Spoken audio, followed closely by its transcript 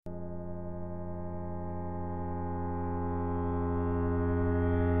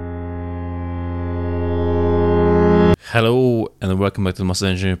Hello and welcome back to the Muscle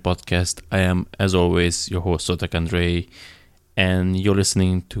Engineering Podcast. I am, as always, your host, Sotek Andrei, and you're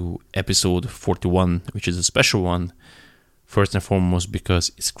listening to episode 41, which is a special one. First and foremost,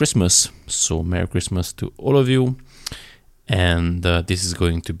 because it's Christmas, so Merry Christmas to all of you. And this is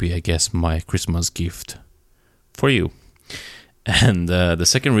going to be, I guess, my Christmas gift for you. And the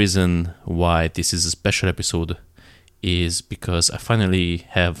second reason why this is a special episode is because I finally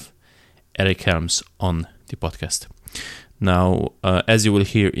have Eric Helms on the podcast. Now, as you will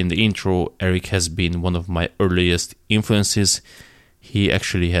hear in the intro, Eric has been one of my earliest influences. He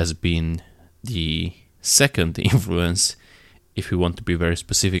actually has been the second influence, if we want to be very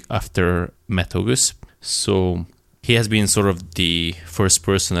specific, after Matt August. So he has been sort of the first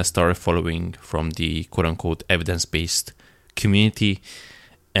person I started following from the quote-unquote evidence-based community,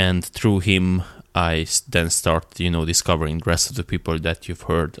 and through him I then start, discovering the rest of the people that you've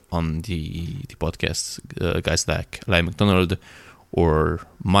heard on the podcast, guys like Lai McDonald or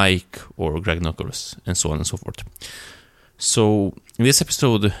Mike or Greg Knuckles and so on and so forth. So in this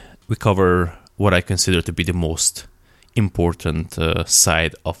episode, we cover what I consider to be the most important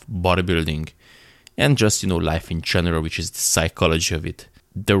side of bodybuilding and just, life in general, which is the psychology of it.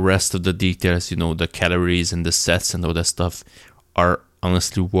 The rest of the details, the calories and the sets and all that stuff are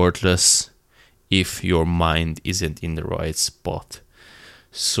honestly worthless if your mind isn't in the right spot.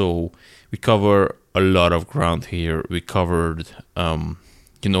 So we cover a lot of ground here. We covered,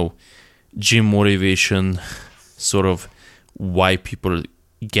 gym motivation, sort of why people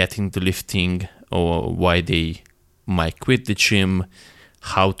get into lifting or why they might quit the gym,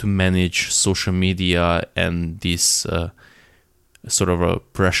 how to manage social media and this sort of a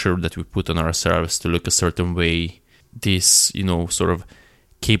pressure that we put on ourselves to look a certain way, this, sort of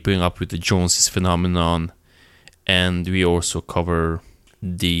keeping up with the Joneses phenomenon. And we also cover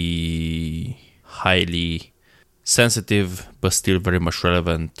the highly sensitive but still very much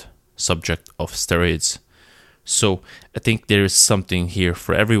relevant subject of steroids. So I think there is something here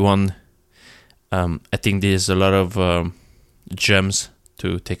for everyone. I think there's a lot of gems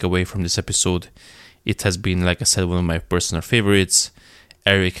to take away from this episode. It has been, like I said, one of my personal favorites.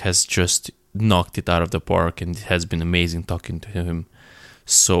 Eric has just knocked it out of the park, and it has been amazing talking to him.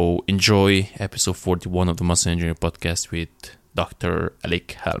 So enjoy episode 41 of the Muscle Engineering Podcast with Dr.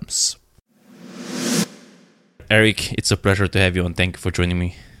 Eric Helms. Eric, it's a pleasure to have you on. Thank you for joining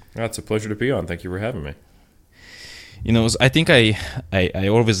me. It's a pleasure to be on. Thank you for having me. I think I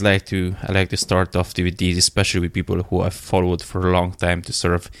always like to start off with these, especially with people who I've followed for a long time, to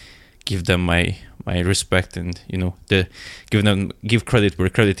sort of give them my respect and give credit where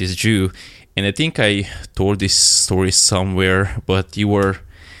credit is due. And I think I told this story somewhere, but you were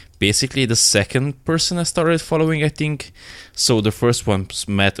basically the second person I started following, I think. So the first one was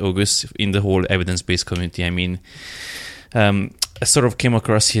Matt August in the whole evidence-based community. I mean, I sort of came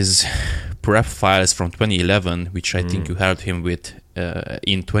across his prep files from 2011, which I think you helped him with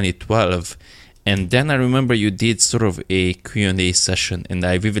in 2012. And then I remember you did sort of a Q&A session, and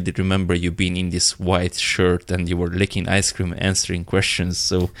I vividly remember you being in this white shirt and you were licking ice cream answering questions.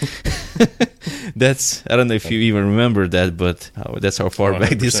 So that's, I don't know if you even remember that, but that's how far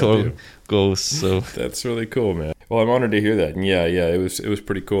back this all goes. So that's really cool, man. Well, I'm honored to hear that. And yeah, it was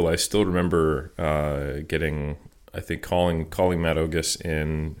pretty cool. I still remember calling Matt August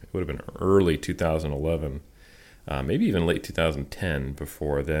in, it would have been early 2011, maybe even late 2010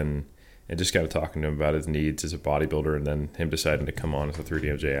 before then. And just kind of talking to him about his needs as a bodybuilder, and then him deciding to come on as a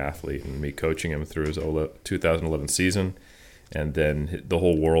 3DMJ athlete, and me coaching him through his 2011 season, and then the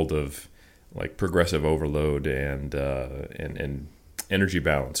whole world of like progressive overload and energy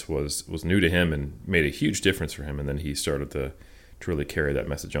balance was new to him and made a huge difference for him. And then he started to really carry that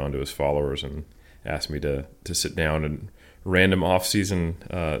message on to his followers and asked me to sit down and random off-season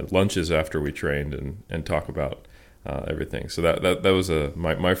lunches after we trained and talk about everything. So that was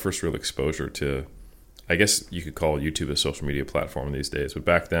my first real exposure to, I guess you could call YouTube a social media platform these days, but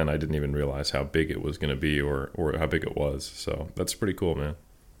back then I didn't even realize how big it was going to be or how big it was. So that's pretty cool, man.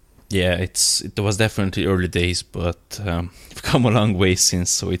 Yeah, it was definitely early days, but we've come a long way since.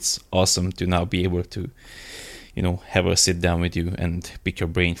 So it's awesome to now be able to, have a sit down with you and pick your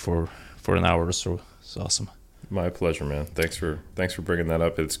brain for an hour or so. It's awesome. My pleasure, man. Thanks for bringing that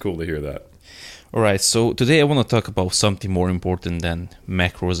up. It's cool to hear that. All right, so today I want to talk about something more important than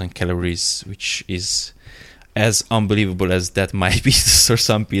macros and calories, which is as unbelievable as that might be for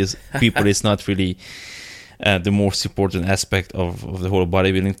some people. It's not really the most important aspect of the whole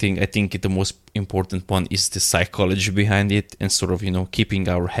bodybuilding thing. I think the most important one is the psychology behind it and sort of, keeping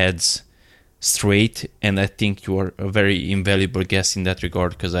our heads straight. And I think you are a very invaluable guest in that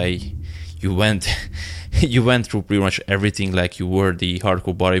regard, because you went you went through pretty much everything. Like, you were the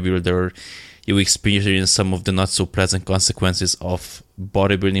hardcore bodybuilder, you experienced some of the not so pleasant consequences of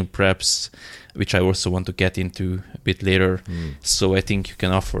bodybuilding preps, which I also want to get into a bit later. So I think you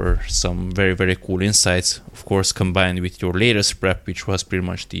can offer some very, very cool insights, of course, combined with your latest prep, which was pretty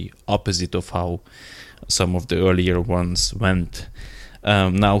much the opposite of how some of the earlier ones went.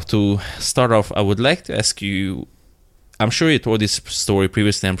 Now, to start off, I would like to ask you, I'm sure you told this story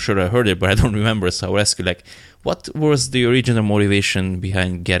previously, I'm sure I heard it, but I don't remember, so I will ask you, like, what was the original motivation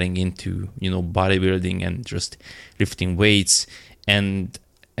behind getting into, bodybuilding and just lifting weights? And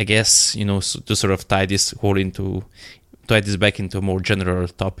I guess, to sort of tie this back into a more general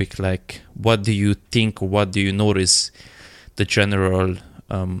topic, like, what do you think, or what do you notice the general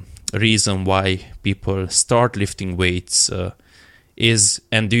reason why people start lifting weights is,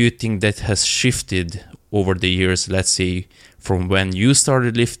 and do you think that has shifted over the years, let's say from when you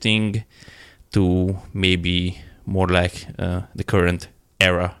started lifting to maybe more like the current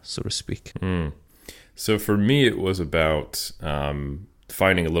era, so to speak? So for me, it was about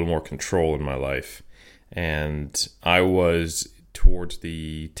finding a little more control in my life. And I was towards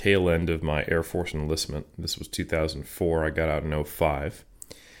the tail end of my Air Force enlistment. This was 2004. I got out in 2005.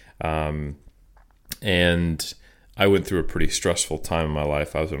 And I went through a pretty stressful time in my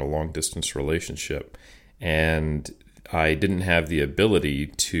life. I was in a long-distance relationship, and I didn't have the ability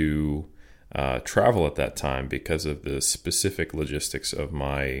to travel at that time because of the specific logistics of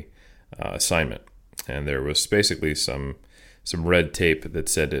my assignment. And there was basically some red tape that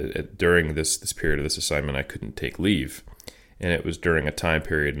said during this period of this assignment I couldn't take leave. And it was during a time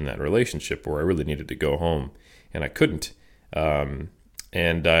period in that relationship where I really needed to go home, and I couldn't. And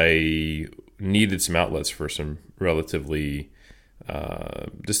I needed some outlets for some relatively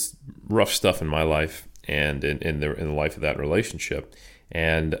just rough stuff in my life and in the life of that relationship.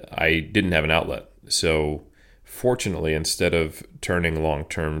 And I didn't have an outlet. So fortunately, instead of turning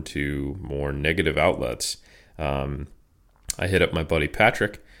long-term to more negative outlets, I hit up my buddy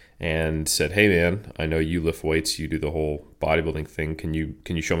Patrick and said, "Hey man, I know you lift weights, you do the whole bodybuilding thing. Can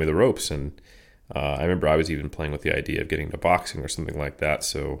you show me the ropes?" And I remember I was even playing with the idea of getting into boxing or something like that.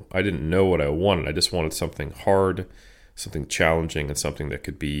 So I didn't know what I wanted. I just wanted something hard, something challenging, and something that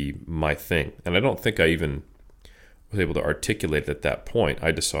could be my thing. And I don't think I even was able to articulate it at that point.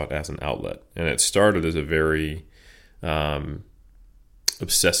 I just saw it as an outlet. And it started as a very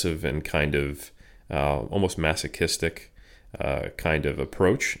obsessive and kind of almost masochistic kind of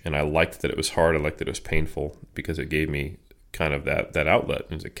approach. And I liked that it was hard. I liked that it was painful because it gave me kind of that outlet.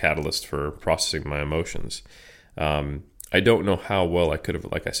 It was a catalyst for processing my emotions. I don't know how well I could have,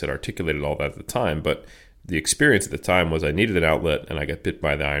 like I said, articulated all that at the time, but the experience at the time was I needed an outlet, and I got bit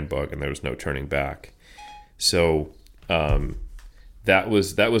by the iron bug, and there was no turning back. So that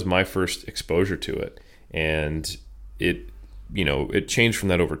was my first exposure to it, and it changed from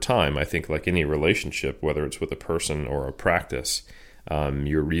that over time. I think, like any relationship, whether it's with a person or a practice,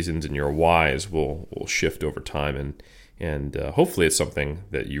 your reasons and your whys will shift over time, and hopefully it's something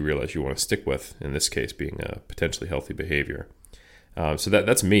that you realize you want to stick with, in this case being a potentially healthy behavior. So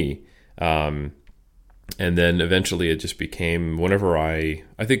that's me. And then eventually it just became, whenever I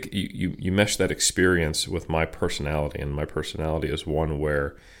think you mesh that experience with my personality, and my personality is one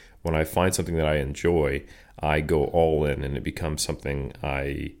where when I find something that I enjoy, I go all in, and it becomes something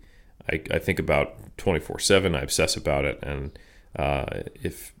I think about 24/7. I obsess about it, and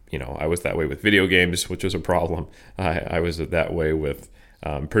if I was that way with video games, which was a problem. I was that way with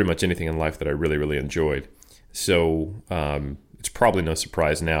pretty much anything in life that I really, really enjoyed. So it's probably no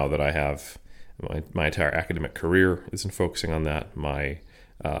surprise now that I have my entire academic career isn't focusing on that. My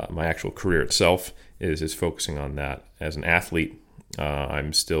actual career itself is focusing on that. As an athlete,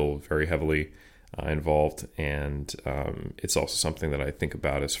 I'm still very heavily involved, and it's also something that I think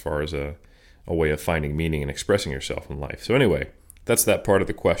about as far as a way of finding meaning and expressing yourself in life. So anyway, that's that part of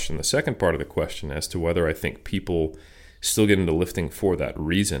the question. The second part of the question, as to whether I think people still get into lifting for that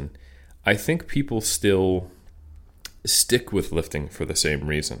reason, I think people still stick with lifting for the same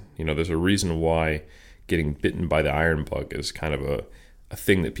reason. There's a reason why getting bitten by the iron bug is kind of a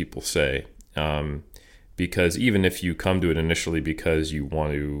thing that people say. Because even if you come to it initially because you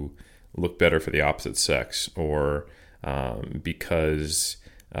want to look better for the opposite sex, or because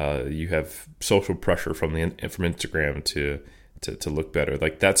you have social pressure from Instagram to look better,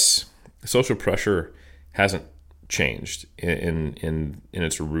 like, that's social pressure hasn't changed in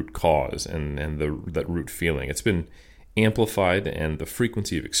its root cause and that root feeling. It's been amplified, and the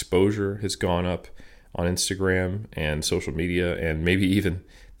frequency of exposure has gone up on Instagram and social media, and maybe even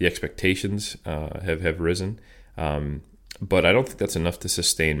the expectations have risen. But I don't think that's enough to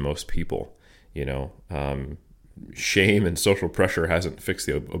sustain most people. shame and social pressure hasn't fixed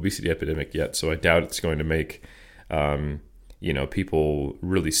the obesity epidemic yet. So I doubt it's going to make, people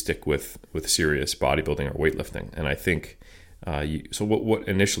really stick with serious bodybuilding or weightlifting. And I think, so what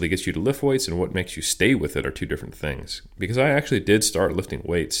initially gets you to lift weights and what makes you stay with it are two different things. Because I actually did start lifting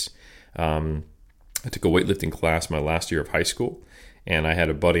weights. I took a weightlifting class my last year of high school, and I had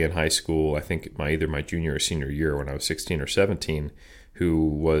a buddy in high school, I think either my junior or senior year when I was 16 or 17, who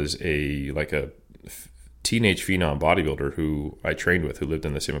was a teenage phenom bodybuilder who I trained with, who lived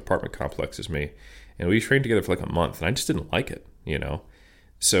in the same apartment complex as me. And we trained together for like a month, and I just didn't like it,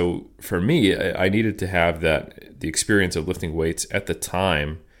 So for me, I needed to have the experience of lifting weights at the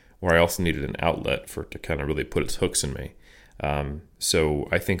time where I also needed an outlet to kind of really put its hooks in me. So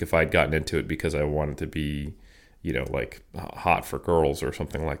I think if I'd gotten into it because I wanted to be, like hot for girls or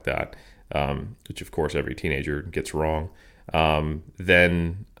something like that, which of course every teenager gets wrong,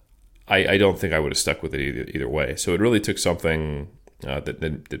 then I don't think I would have stuck with it either way. So it really took something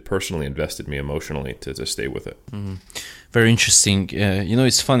that personally invested me emotionally to stay with it. Mm-hmm. Very interesting.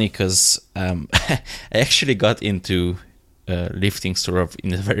 It's funny because I actually got into lifting sort of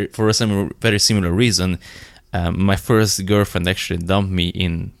for a very similar reason. My first girlfriend actually dumped me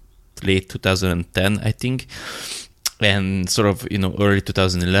in late 2010, I think. And sort of, early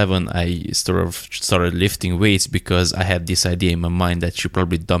 2011, I sort of started lifting weights because I had this idea in my mind that she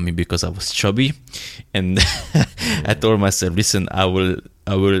probably dumped me because I was chubby. And I told myself, listen, I will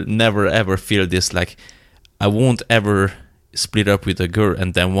never ever feel this, like I won't ever split up with a girl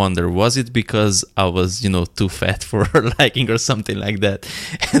and then wonder, was it because I was, too fat for her liking or something like that?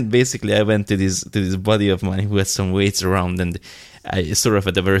 And basically I went to this buddy of mine who had some weights around, and I sort of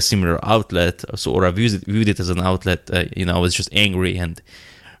had a very similar outlet, or I viewed it as an outlet. I was just angry and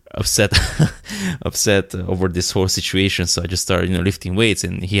upset over this whole situation. So I just started, lifting weights,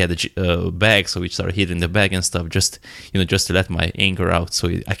 and he had a bag, so we started hitting the bag and stuff, just to let my anger out. So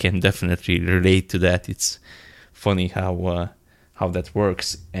I can definitely relate to that. It's funny how that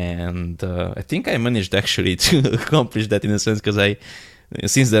works, and I think I managed actually to accomplish that in a sense, because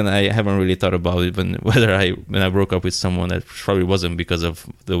since then I haven't really thought about it, when I broke up with someone, that probably wasn't because of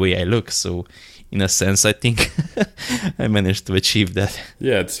the way I look. So in a sense, I think I managed to achieve that.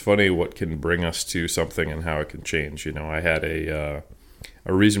 Yeah, it's funny what can bring us to something and how it can change. I had a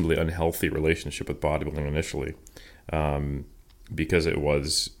reasonably unhealthy relationship with bodybuilding initially, because it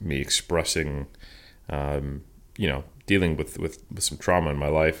was me expressing dealing with some trauma in my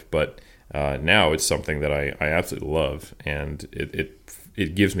life. But now it's something that I absolutely love, and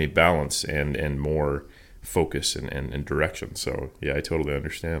it gives me balance and more focus and direction. So yeah, I totally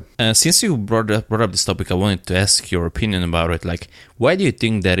understand. Since you brought up this topic, I wanted to ask your opinion about it. Like, why do you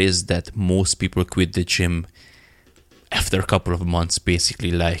think that is that most people quit the gym after a couple of months,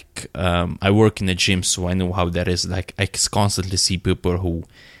 basically? Like, I work in a gym, so I know how that is. Like, I constantly see people who,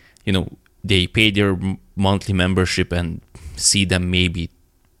 they pay their monthly membership and see them maybe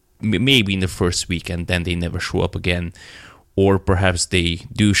in the first week, and then they never show up again. Or perhaps they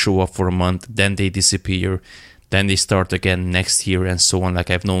do show up for a month, then they disappear, then they start again next year, and so on. Like,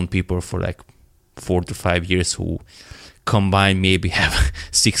 I've known people for like 4 to 5 years who combined maybe have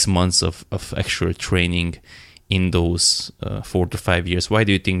 6 months of actual training in those 4 to 5 years. Why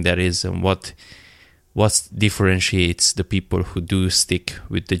do you think that is, and what differentiates the people who do stick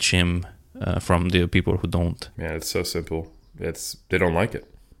with the gym from the people who don't? Yeah, it's so simple. They don't like it.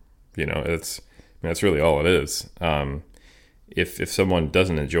 That's really all it is. If someone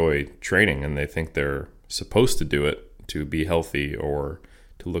doesn't enjoy training and they think they're supposed to do it to be healthy or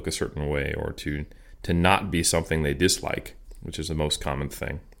to look a certain way or to not be something they dislike, which is the most common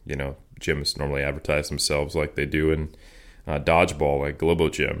thing. Gyms normally advertise themselves like they do in dodgeball, like Globo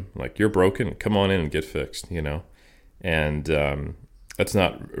Gym. Like, you're broken, come on in and get fixed, And that's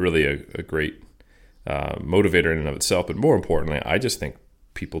not really a great motivator in and of itself. But more importantly, I just think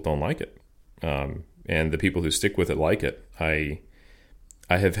people don't like it. And the people who stick with it like it. I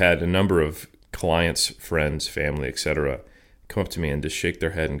have had a number of clients, friends, family, etc., come up to me and just shake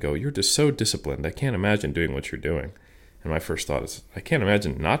their head and go, "You're just so disciplined. I can't imagine doing what you're doing." And my first thought is, I can't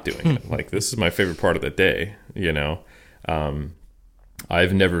imagine not doing it. Like, this is my favorite part of the day,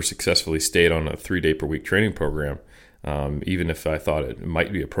 I've never successfully stayed on a 3-day per week training program, even if I thought it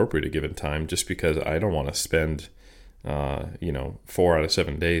might be appropriate at a given time, just because I don't want to spend 4 out of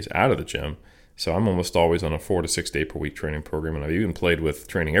 7 days out of the gym. So I'm almost always on a 4 to 6 day per week training program, and I've even played with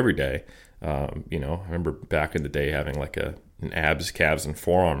training every day. I remember back in the day having like an abs, calves, and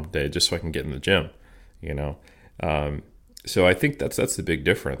forearm day just so I can get in the gym. So I think that's the big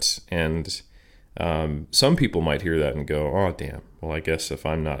difference. And Some people might hear that and go, oh, damn, well, I guess if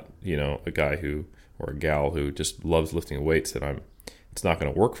I'm not, a guy who, or a gal who just loves lifting weights, that it's not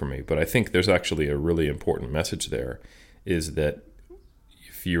going to work for me. But I think there's actually a really important message there, is that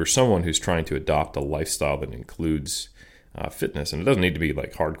if you're someone who's trying to adopt a lifestyle that includes fitness, and it doesn't need to be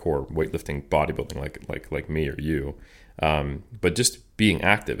like hardcore weightlifting, bodybuilding, like me or you, but just being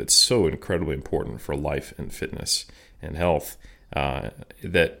active, it's so incredibly important for life and fitness and health,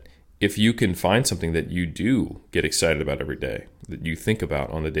 that if you can find something that you do get excited about every day, that you think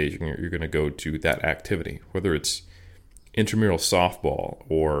about on the days you're going to go to that activity, whether it's intramural softball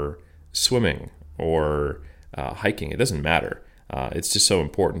or swimming or hiking, it doesn't matter. It's just so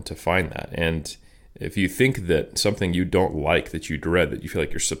important to find that. And if you think that something you don't like, that you dread, that you feel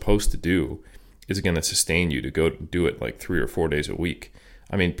like you're supposed to do, is going to sustain you to go do it like 3 or 4 days a week.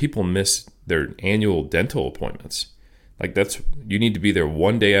 I mean, people miss their annual dental appointments. Like you need to be there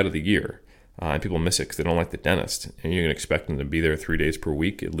 1 day out of the year, and people miss it because they don't like the dentist. And you're going to expect them to be there 3 days per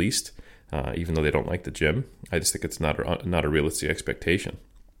week at least, even though they don't like the gym. I just think it's not a realistic expectation.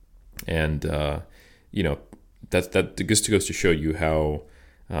 And that just goes to show you how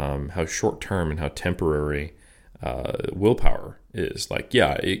short term and how temporary willpower is. Like,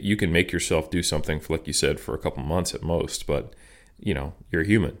 you can make yourself do something for, like you said, for a couple months at most, but you're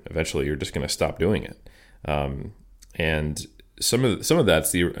human. Eventually, you're just going to stop doing it. And some of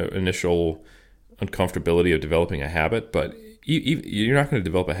that's the initial uncomfortability of developing a habit, but you're not going to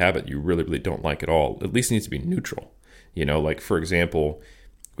develop a habit you really, really don't like at all. At least it needs to be neutral. Like, for example,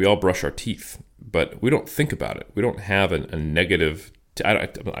 we all brush our teeth, but we don't think about it. We don't have a negative, I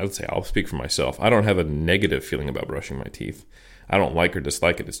would say, I'll speak for myself. I don't have a negative feeling about brushing my teeth. I don't like or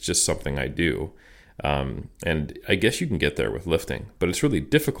dislike it. It's just something I do. And I guess you can get there with lifting, but it's really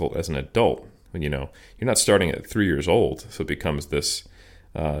difficult as an adult when, you're not starting at 3 years old. So it becomes this,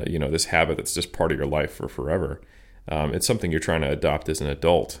 this habit that's just part of your life for forever. It's something you're trying to adopt as an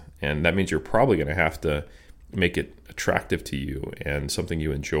adult. And that means you're probably going to have to make it attractive to you and something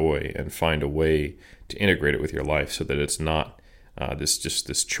you enjoy, and find a way to integrate it with your life so that it's not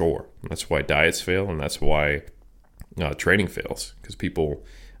this chore. And that's why diets fail, and that's why training fails, because people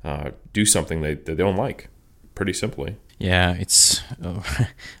do something they don't like, pretty simply. Yeah, it's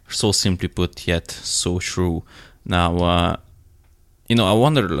so simply put, yet so true. Now, I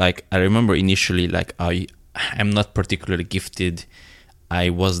wonder, like, I remember initially, like, I'm not particularly gifted. I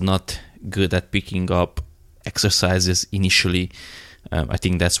was not good at picking up exercises initially. I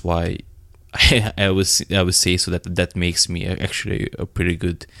think that's why I would say so that makes me actually a pretty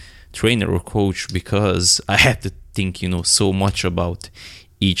good trainer or coach, because I had to think, so much about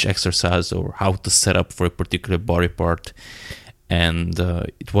each exercise or how to set up for a particular body part, and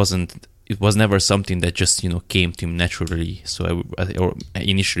it was never something that just came to me naturally. So I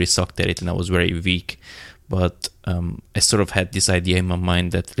initially sucked at it, and I was very weak. But I sort of had this idea in my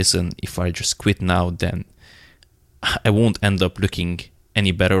mind that, listen, if I just quit now, then I won't end up looking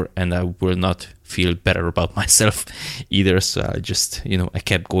any better, and I will not feel better about myself either. So I just, I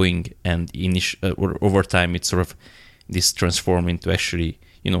kept going, and over time, it sort of this transformed into actually,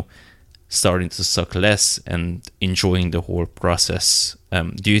 starting to suck less and enjoying the whole process.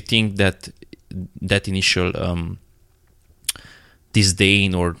 Do you think that initial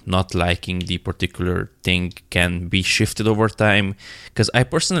disdain or not liking the particular thing can be shifted over time? Because I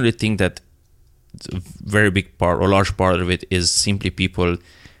personally think that a very big part or large part of it is simply people,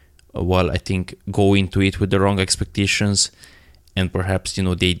 I think, go into it with the wrong expectations, and perhaps,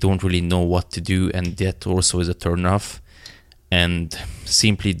 they don't really know what to do, and that also is a turn-off. And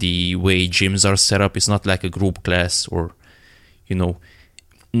simply the way gyms are set up is not like a group class, or,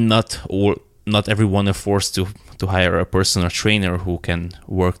 not everyone are forced to hire a personal trainer who can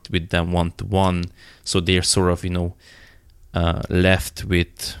work with them one-to-one. So they're sort of, left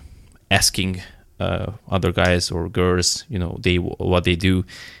with asking other guys or girls, what they do.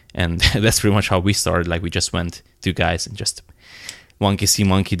 And that's pretty much how we started. Like, we just went to guys and just monkey see,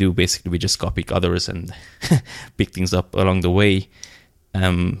 monkey do. Basically, we just copied others and pick things up along the way.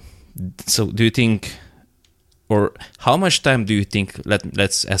 So do you think, or how much time do you think,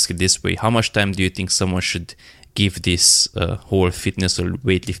 let's ask it this way, how much time do you think someone should give this whole fitness or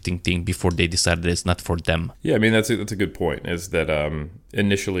weightlifting thing before they decide that it's not for them? Yeah, I mean, that's a good point, is that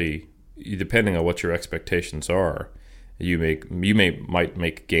initially, depending on what your expectations are, you might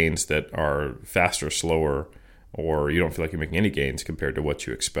make gains that are faster, slower, or you don't feel like you're making any gains compared to what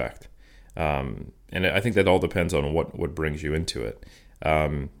you expect. And I think that all depends on what brings you into it.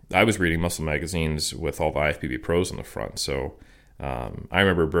 I was reading muscle magazines with all the IFBB pros on the front. So I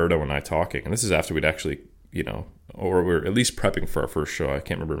remember Berto and I talking, and this is after we'd actually, or we were at least prepping for our first show. I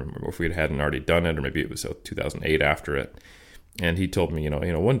can't remember if we hadn't already done it, or maybe it was 2008 after it. And he told me,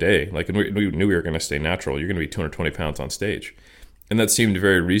 one day, like, and we knew we were going to stay natural, you're going to be 220 pounds on stage. And that seemed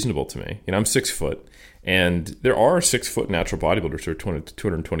very reasonable to me. I'm 6 foot, and there are 6 foot natural bodybuilders who are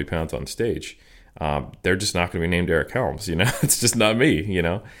 220 pounds on stage. They're just not going to be named Eric Helms. It's just not me.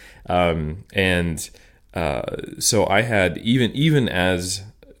 So I had even as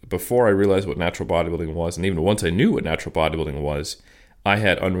before I realized what natural bodybuilding was, and even once I knew what natural bodybuilding was, I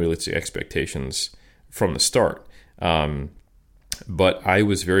had unrealistic expectations from the start. But I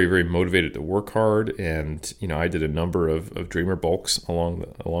was very, very motivated to work hard, and I did a number of dreamer bulks along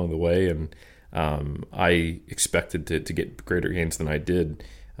the way, and I expected to get greater gains than I did.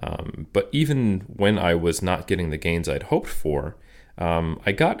 But even when I was not getting the gains I'd hoped for,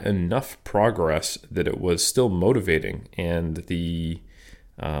 I got enough progress that it was still motivating, and the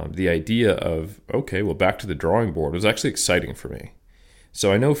idea of, okay, well, back to the drawing board was actually exciting for me.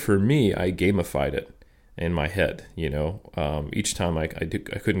 So I know for me, I gamified it in my head. Each time I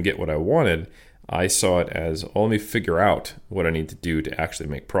couldn't get what I wanted, I saw it as, let me figure out what I need to do to actually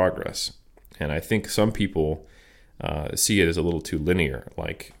make progress. And I think some people see it as a little too linear.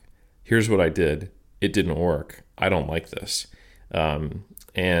 Like, here's what I did. It didn't work. I don't like this.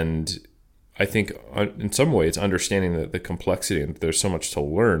 And I think in some ways, understanding the complexity and there's so much to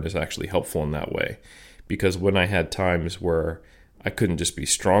learn is actually helpful in that way. Because when I had times where I couldn't just be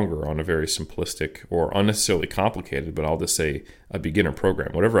stronger on a very simplistic or unnecessarily complicated, but I'll just say a beginner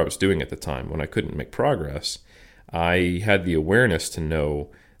program, whatever I was doing at the time, when I couldn't make progress, I had the awareness to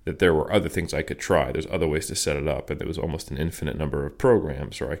know that there were other things I could try. There's other ways to set it up, and there was almost an infinite number of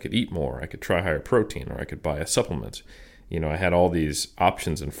programs, or I could eat more, I could try higher protein, or I could buy a supplement. I had all these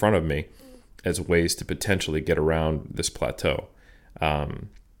options in front of me as ways to potentially get around this plateau.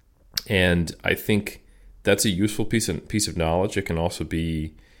 And I think that's a useful piece of knowledge. It can also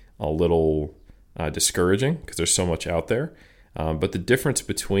be a little discouraging because there's so much out there. But the difference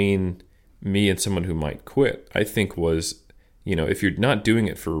between me and someone who might quit, I think, was, if you're not doing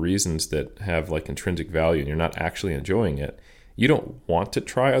it for reasons that have like intrinsic value and you're not actually enjoying it, you don't want to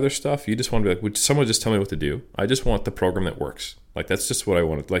try other stuff. You just want to be like, would someone just tell me what to do? I just want the program that works. Like, that's just what I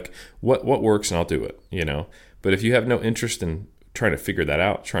wanted. Like, what works, and I'll do it, But if you have no interest in trying to figure that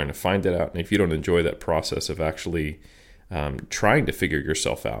out, trying to find it out, and if you don't enjoy that process of actually trying to figure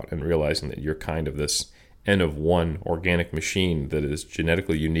yourself out and realizing that you're kind of this N of one organic machine that is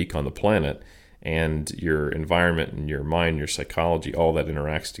genetically unique on the planet, and your environment and your mind, your psychology, all that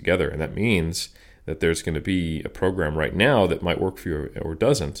interacts together, and that means that there's going to be a program right now that might work for you or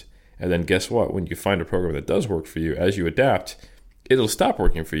doesn't. And then guess what? When you find a program that does work for you, as you adapt, it'll stop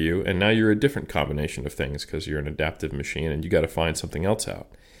working for you, and now you're a different combination of things because you're an adaptive machine, and you got to find something else out,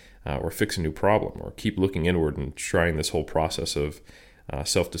 or fix a new problem, or keep looking inward and trying this whole process of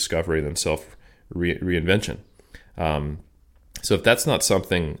self-discovery and then self-reinvention. So if that's not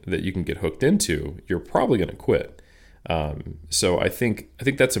something that you can get hooked into, you're probably going to quit. So I think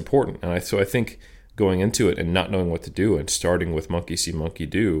that's important, and so I think going into it and not knowing what to do and starting with monkey see, monkey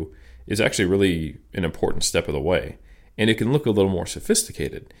do is actually really an important step of the way. And it can look a little more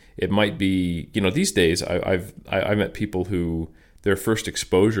sophisticated. It might be, these days I've met people who their first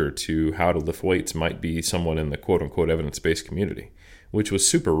exposure to how to lift weights might be someone in the quote unquote evidence-based community, which was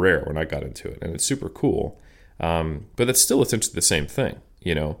super rare when I got into it, and it's super cool. But it's still essentially the same thing.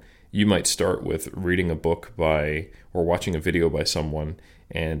 You might start with reading a book or watching a video by someone,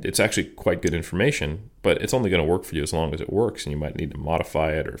 and it's actually quite good information, but it's only going to work for you as long as it works, and you might need to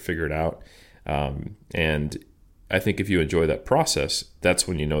modify it or figure it out. And I think if you enjoy that process, that's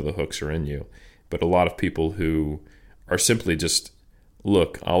when you know the hooks are in you. But a lot of people who are simply just,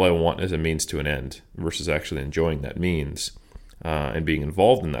 look, all I want is a means to an end, versus actually enjoying that means and being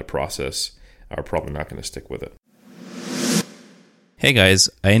involved in that process, are probably not going to stick with it. Hey guys,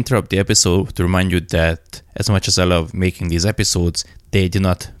 I interrupt the episode to remind you that as much as I love making these episodes, they do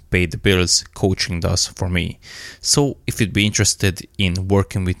not pay the bills coaching does for me. So if you'd be interested in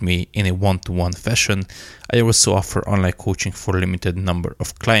working with me in a one-to-one fashion, I also offer online coaching for a limited number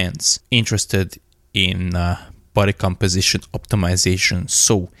of clients interested in body composition optimization.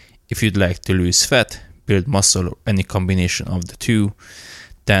 So if you'd like to lose fat, build muscle, or any combination of the two,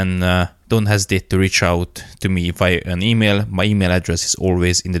 then don't hesitate to reach out to me via an email. My email address is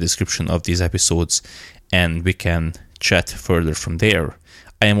always in the description of these episodes, and we can chat further from there.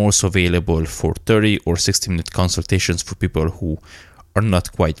 I am also available for 30 or 60-minute consultations for people who are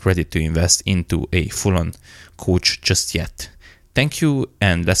not quite ready to invest into a full-on coach just yet. Thank you,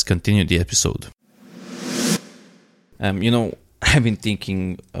 and let's continue the episode. I've been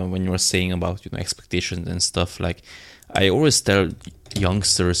thinking when you were saying about expectations and stuff. Like I always tell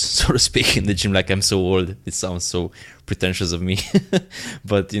youngsters, so to speak, in the gym, like I'm so old. It sounds so pretentious of me,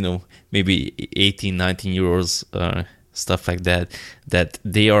 but maybe 18, 19-year-olds, stuff like that, that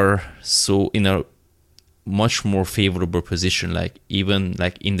they are so in a much more favorable position. Like even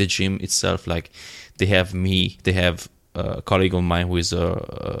like in the gym itself, like they have me, they have a colleague of mine who is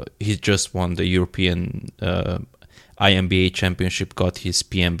he just won the European IMBA championship, got his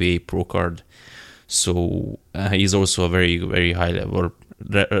PMBA pro card. So he's also a very, very high level,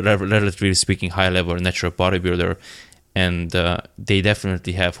 relatively speaking, high level natural bodybuilder. And they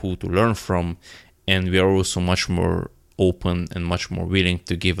definitely have who to learn from. And we are also much more open and much more willing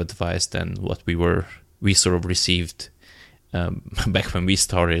to give advice than what we sort of received back when we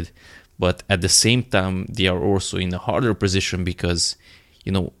started. But at the same time, they are also in a harder position because,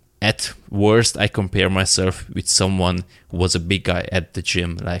 at worst, I compare myself with someone who was a big guy at the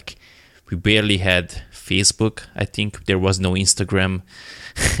gym. Like, we barely had Facebook. I think there was no Instagram.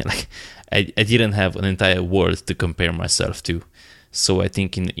 Like, I didn't have an entire world to compare myself to. So I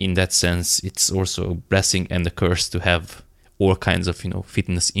think in that sense, it's also a blessing and a curse to have all kinds of,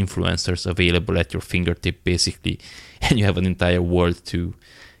 fitness influencers available at your fingertip, basically. And you have an entire world to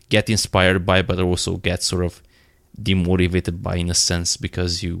get inspired by, but also get sort of demotivated by, in a sense,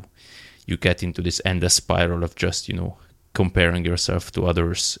 because you get into this endless spiral of just, comparing yourself to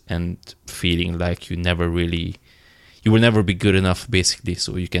others and feeling like you will never be good enough, basically.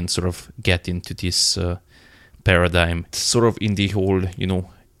 So you can sort of get into this paradigm, sort of in the whole,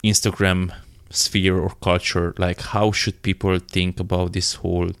 Instagram sphere or culture. Like, how should people think about this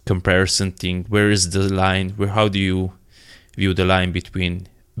whole comparison thing? Where is the line? How do you view the line between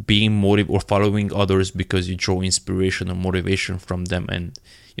being motivated or following others because you draw inspiration or motivation from them, and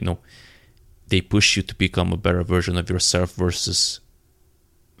they push you to become a better version of yourself, versus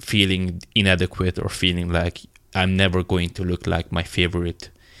feeling inadequate or feeling like I'm never going to look like my favorite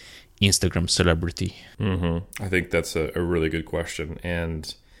Instagram celebrity? I think that's a really good question.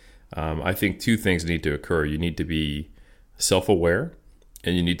 And I think two things need to occur. You need to be self-aware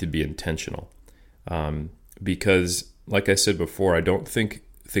and you need to be intentional. Because, like I said before, I don't think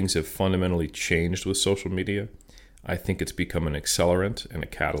things have fundamentally changed with social media. I think it's become an accelerant and a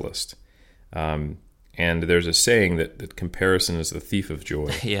catalyst. And there's a saying that comparison is the thief of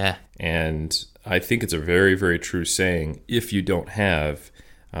joy. Yeah. And I think it's a very, very true saying if you don't have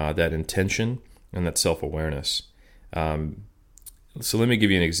that intention and that self-awareness. So let me give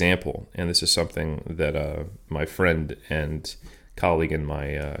you an example. And this is something that my friend and colleague and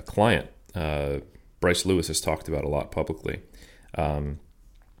my client, Bryce Lewis, has talked about a lot publicly.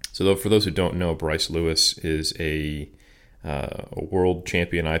 So for those who don't know, Bryce Lewis is a world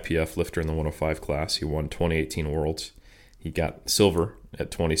champion IPF lifter in the 105 class. He won 2018 Worlds. He got silver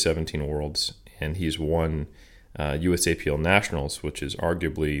at 2017 Worlds, and he's won USAPL Nationals, which is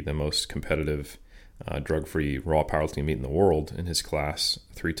arguably the most competitive drug-free raw powerlifting meet in the world in his class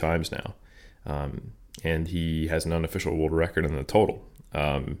 3 times now. And he has an unofficial world record in the total.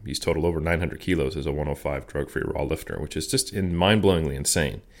 He's totaled over 900 kilos as a 105 drug-free raw lifter, which is just mind-blowingly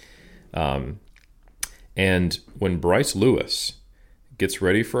insane. And when Bryce Lewis gets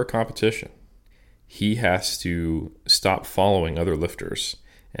ready for a competition, he has to stop following other lifters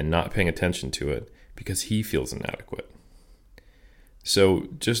and not paying attention to it because he feels inadequate. So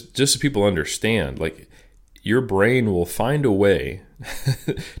just so people understand, like, your brain will find a way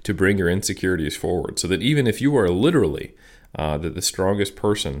to bring your insecurities forward, so that even if you are literally the strongest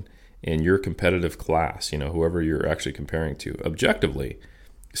person in your competitive class, whoever you're actually comparing to, objectively,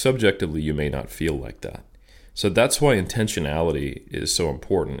 subjectively, you may not feel like that. So that's why intentionality is so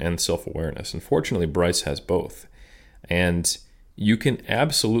important, and self-awareness. Unfortunately, Bryce has both. And you can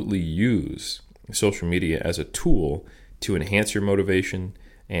absolutely use social media as a tool to enhance your motivation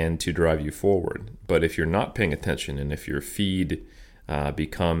and to drive you forward. But if you're not paying attention, and if your feed has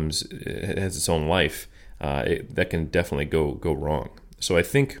its own life, that can definitely go wrong. So I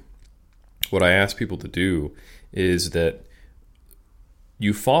think what I ask people to do is that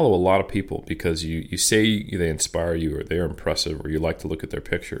you follow a lot of people because you say they inspire you, or they're impressive, or you like to look at their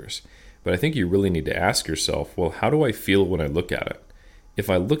pictures. But I think you really need to ask yourself, well, how do I feel when I look at it? If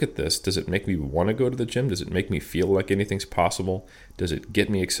I look at this, does it make me want to go to the gym? Does it make me feel like anything's possible? Does it get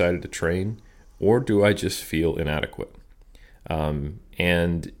me excited to train? Or do I just feel inadequate?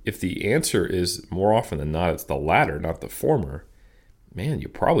 And if the answer is, more often than not, it's the latter, not the former, man, you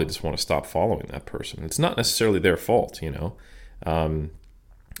probably just want to stop following that person. It's not necessarily their fault,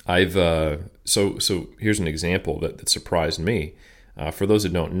 So here's an example that surprised me. For those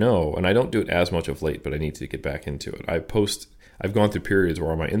that don't know, and I don't do it as much of late, but I need to get back into it. I've gone through periods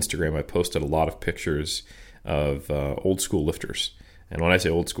where on my Instagram I posted a lot of pictures of old school lifters. And when I say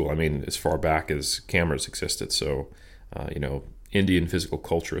old school, I mean as far back as cameras existed. So, Indian physical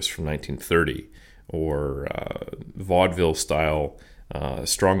culturists from 1930, or vaudeville style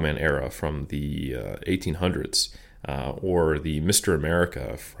strongman era from the 1800s, or the Mr.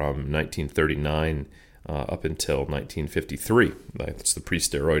 America from 1939 up until 1953. That's the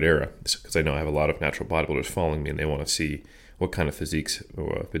pre-steroid era, because I know I have a lot of natural bodybuilders following me, and they want to see what kind of physiques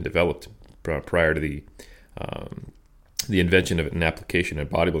have been developed prior to the invention of an application in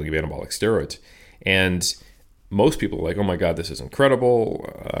bodybuilding of anabolic steroids. And most people are like, "Oh my God, this is incredible!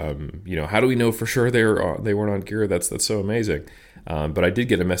 How do we know for sure they weren't on gear? That's so amazing." But I did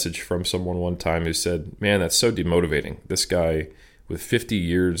get a message from someone one time who said, "Man, that's so demotivating. This guy with 50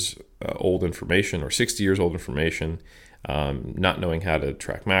 years old information, or 60 years old information, not knowing how to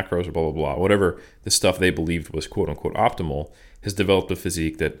track macros or blah, blah, blah, whatever the stuff they believed was quote unquote optimal, has developed a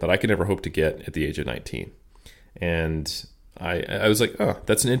physique that I could never hope to get at the age of 19. And I was like, oh,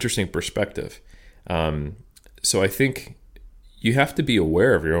 that's an interesting perspective. So I think you have to be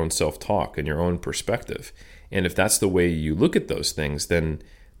aware of your own self-talk and your own perspective. And if that's the way you look at those things, then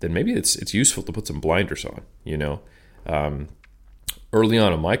maybe it's useful to put some blinders on, Early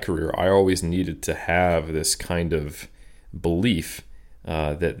on in my career, I always needed to have this kind of belief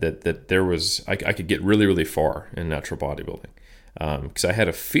that there was, I could get really, really far in natural bodybuilding. Because I had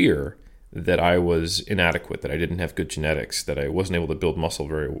a fear that I was inadequate, that I didn't have good genetics, that I wasn't able to build muscle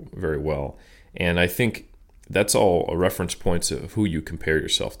very, very well. And I think that's all a reference points of who you compare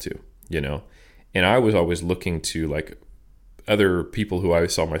yourself to, And I was always looking to like other people who I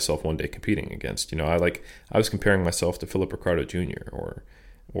saw myself one day competing against. I was comparing myself to Philip Ricardo Jr.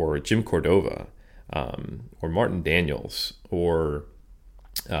 or Jim Cordova, or Martin Daniels, or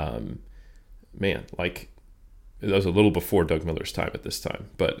it was a little before Doug Miller's time at this time,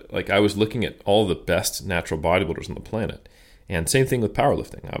 but I was looking at all the best natural bodybuilders on the planet. And same thing with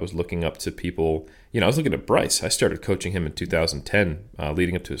powerlifting. I was looking up to people, I was looking at Bryce. I started coaching him in 2010,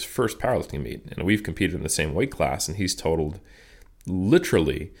 leading up to his first powerlifting meet. And we've competed in the same weight class, and he's totaled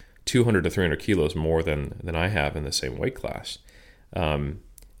literally 200 to 300 kilos more than I have in the same weight class. And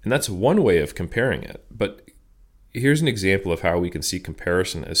that's one way of comparing it. But here's an example of how we can see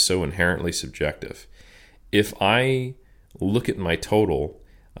comparison as so inherently subjective. If I look at my total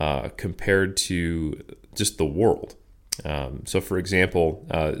compared to just the world, so for example,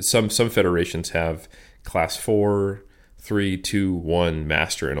 some federations have class 4, 3, 2, 1,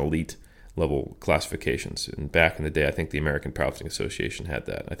 master, and elite level classifications. And back in the day, I think the American Powerlifting Association had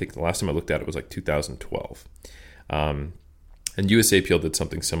that. I think the last time I looked at it was 2012. And USAPL did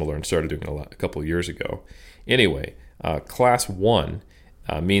something similar and started doing it a couple of years ago. Anyway, class 1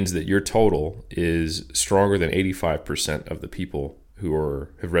 means that your total is stronger than 85% of the people who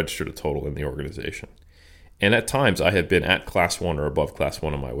have registered a total in the organization. And at times I have been at class 1 or above class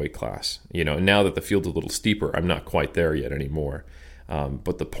 1 in my weight class. And now that the field's a little steeper, I'm not quite there yet anymore.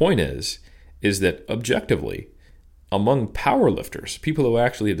 But the point is that objectively, among powerlifters, people who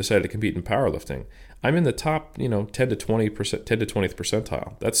actually have decided to compete in powerlifting, I'm in the top, 10 to 20%, 10 to 20th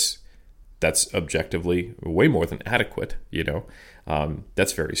percentile. That's objectively way more than adequate,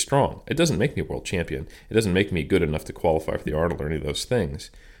 That's very strong. It doesn't make me world champion. It doesn't make me good enough to qualify for the Arnold or any of those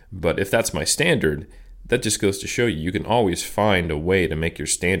things. But if that's my standard, that just goes to show you can always find a way to make your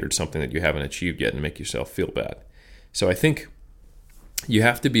standard something that you haven't achieved yet and make yourself feel bad. So I think you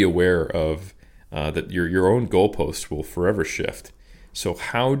have to be aware of that your own goalposts will forever shift. So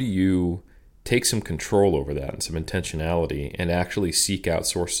how do you take some control over that and some intentionality and actually seek out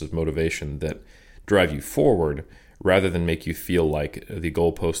sources of motivation that drive you forward rather than make you feel like the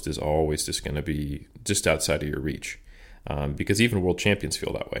goalpost is always just going to be just outside of your reach? Because even world champions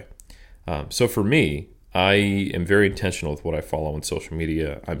feel that way. So for me, I am very intentional with what I follow on social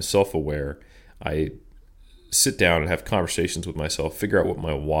media. I'm self-aware. I sit down and have conversations with myself, figure out what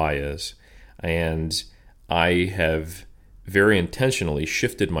my why is. And I have very intentionally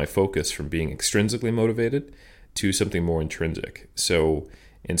shifted my focus from being extrinsically motivated to something more intrinsic. So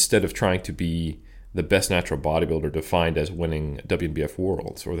instead of trying to be the best natural bodybuilder defined as winning WNBF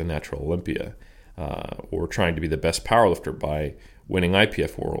Worlds or the Natural Olympia, or trying to be the best powerlifter by winning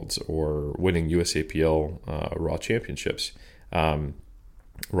IPF Worlds or winning USAPL Raw Championships,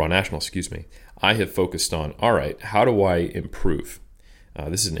 Raw National, I have focused on, all right, how do I improve?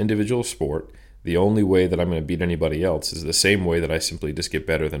 This is an individual sport. The only way that I'm going to beat anybody else is the same way that I simply just get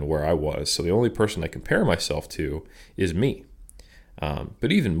better than where I was. So the only person I compare myself to is me.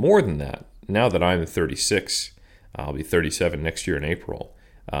 But even more than that, now that I'm 36, I'll be 37 next year in April,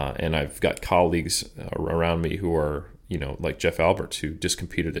 and I've got colleagues around me who are like Jeff Alberts, who just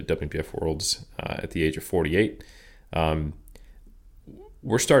competed at WBF Worlds at the age of 48.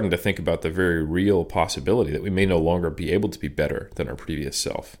 We're starting to think about the very real possibility that we may no longer be able to be better than our previous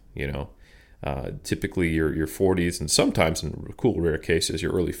self. Typically your 40s, and sometimes in cool rare cases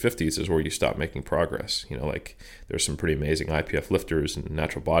your early 50s is where you stop making progress. Like there's some pretty amazing IPF lifters and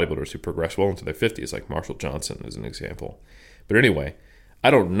natural bodybuilders who progress well into their 50s, like Marshall Johnson as an example. But anyway, I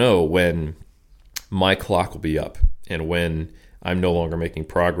don't know when my clock will be up and when I'm no longer making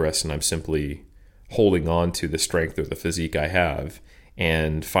progress and I'm simply holding on to the strength or the physique I have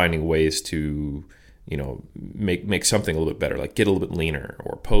and finding ways to make something a little bit better, like get a little bit leaner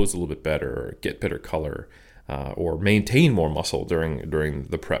or pose a little bit better or get better color or maintain more muscle during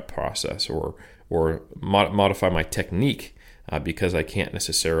the prep process or modify my technique because I can't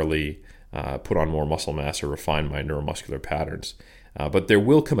necessarily put on more muscle mass or refine my neuromuscular patterns. But there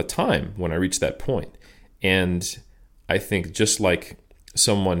will come a time when I reach that point. And I think just like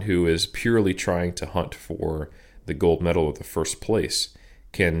someone who is purely trying to hunt for the gold medal or the first place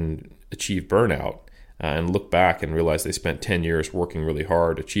can achieve burnout and look back and realize they spent 10 years working really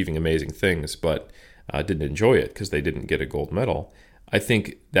hard, achieving amazing things, but didn't enjoy it because they didn't get a gold medal. I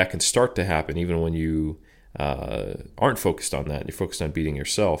think that can start to happen even when you aren't focused on that. You're focused on beating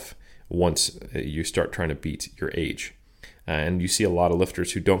yourself once you start trying to beat your age. And you see a lot of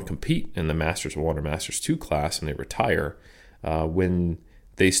lifters who don't compete in the Masters 1 or Masters 2 class and they retire when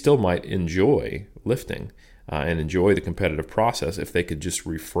they still might enjoy lifting and enjoy the competitive process if they could just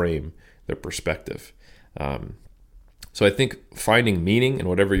reframe their perspective. So I think finding meaning in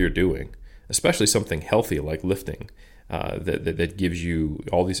whatever you're doing, especially something healthy like lifting, that gives you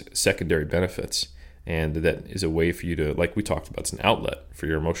all these secondary benefits, and that is a way for you to, like we talked about, it's an outlet for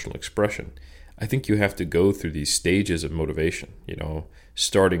your emotional expression. I think you have to go through these stages of motivation,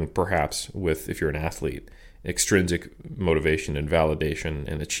 starting perhaps with, if you're an athlete, extrinsic motivation and validation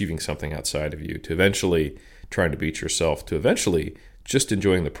and achieving something outside of you, to eventually trying to beat yourself, to eventually just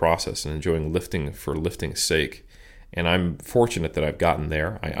enjoying the process and enjoying lifting for lifting's sake. And I'm fortunate that I've gotten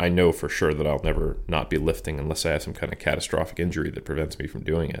there. I know for sure that I'll never not be lifting unless I have some kind of catastrophic injury that prevents me from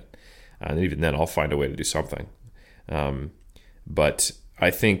doing it. And even then, I'll find a way to do something. But I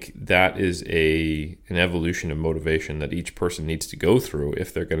think that is an evolution of motivation that each person needs to go through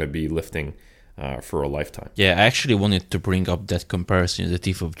if they're going to be lifting for a lifetime. Yeah, I actually wanted to bring up that comparison, the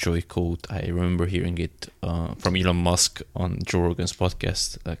Thief of Joy quote. I remember hearing it from Elon Musk on Joe Rogan's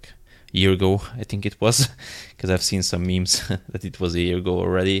podcast like a year ago, I think it was, because I've seen some memes that it was a year ago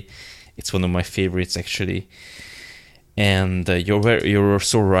already. It's one of my favorites, actually. And you're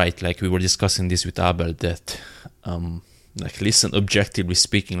so right. Like we were discussing this with Abel, that listen, objectively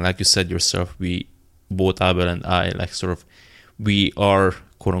speaking, like you said yourself, we, both Abel and I, like sort of, we are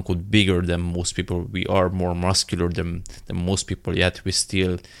quote unquote bigger than most people. We are more muscular than most people, yet we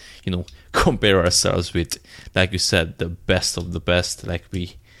still, compare ourselves with, like you said, the best of the best. Like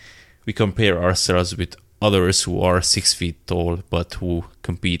we compare ourselves with others who are 6 feet tall, but who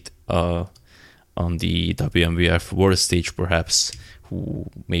compete on the WMBF world stage, perhaps, who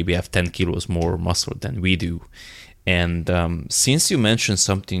maybe have 10 kilos more muscle than we do. And since you mentioned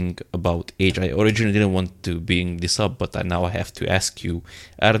something about age, I originally didn't want to bring this up, but now I have to ask you.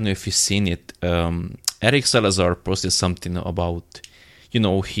 I don't know if you've seen it. Eric Salazar posted something about,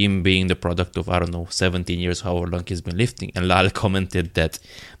 him being the product of, 17 years, however long he's been lifting. And Lal commented that,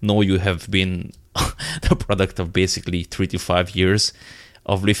 no, you have been the product of basically 3 to 5 years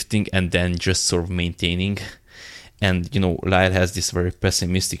of lifting and then just sort of maintaining. And, Lyle has this very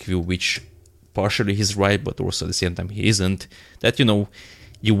pessimistic view, which partially he's right, but also at the same time he isn't, that,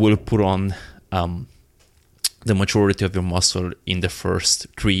 you will put on the majority of your muscle in the first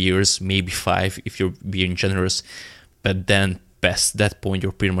 3 years, maybe 5 if you're being generous, but then past that point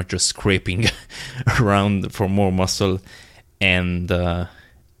you're pretty much just scraping around for more muscle. And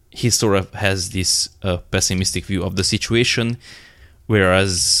he sort of has this pessimistic view of the situation,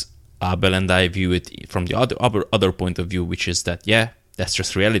 whereas Abel and I view it from the other point of view, which is that, yeah, that's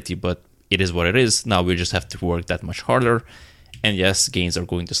just reality, but it is what it is. Now we just have to work that much harder. And yes, gains are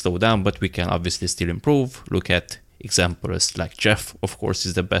going to slow down, but we can obviously still improve. Look at examples like Jeff, of course,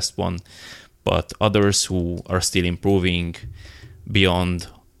 is the best one, but others who are still improving beyond,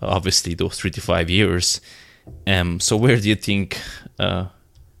 obviously, those 3 to 5 years. So where do you think, or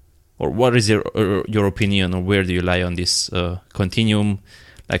what is your opinion, or where do you lie on this continuum?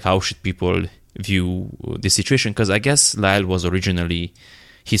 Like, how should people view the situation? Because I guess Lyle was originally,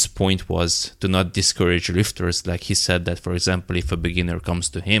 his point was to not discourage lifters. Like he said that, for example, if a beginner comes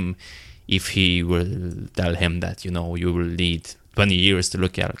to him, if he will tell him that, you will need 20 years to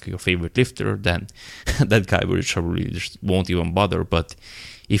look at your favorite lifter, then that guy will probably just won't even bother. But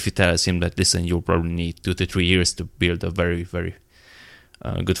if you tell him that, listen, you'll probably need 2 to 3 years to build a very, very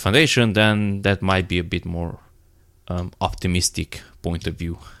good foundation, then that might be a bit more optimistic point of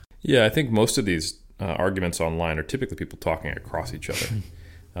view. Yeah, I think most of these arguments online are typically people talking across each other.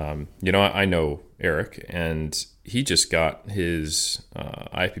 I know Eric, and he just got his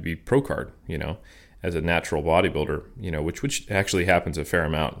IFBB Pro card, as a natural bodybuilder, which actually happens a fair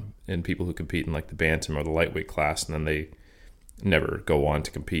amount in people who compete in like the bantam or the lightweight class, and then they never go on to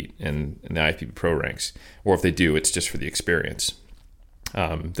compete in the IFBB Pro ranks. Or if they do, it's just for the experience.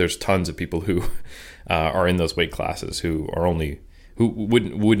 There's tons of people who are in those weight classes who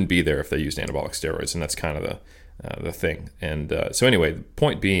wouldn't be there if they used anabolic steroids, and that's kind of the thing. And so anyway, the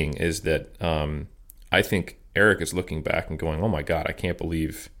point being is that I think Eric is looking back and going, "Oh my God, I can't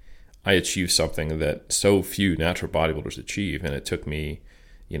believe I achieved something that so few natural bodybuilders achieve, and it took me,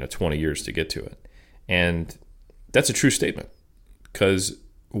 20 years to get to it." And that's a true statement, because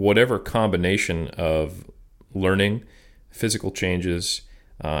whatever combination of learning, physical changes,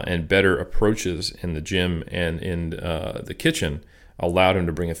 and better approaches in the gym and in the kitchen allowed him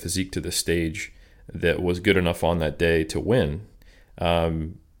to bring a physique to the stage that was good enough on that day to win,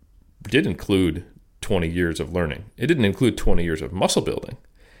 did include 20 years of learning. It didn't include 20 years of muscle building,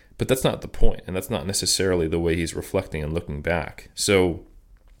 but that's not the point, and that's not necessarily the way he's reflecting and looking back. So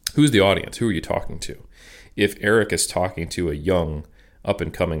who's the audience? Who are you talking to? If Eric is talking to a young,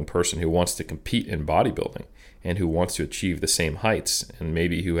 up-and-coming person who wants to compete in bodybuilding and who wants to achieve the same heights, and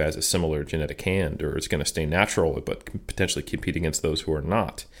maybe who has a similar genetic hand or is going to stay natural but potentially compete against those who are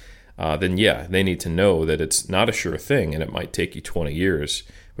not, then yeah, they need to know that it's not a sure thing, and it might take you 20 years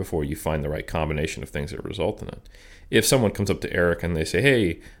before you find the right combination of things that result in it. If someone comes up to Eric and they say,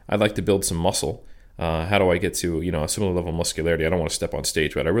 "Hey, I'd like to build some muscle. How do I get to a similar level of muscularity? I don't want to step on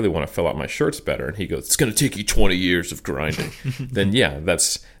stage, but I really want to fill out my shirts better." And he goes, "It's going to take you 20 years of grinding." Then yeah,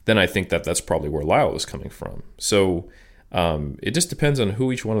 then I think that's probably where Lyle is coming from. So it just depends on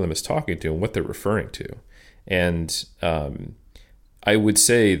who each one of them is talking to and what they're referring to. And I would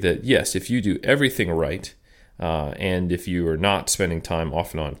say that yes, if you do everything right, and if you are not spending time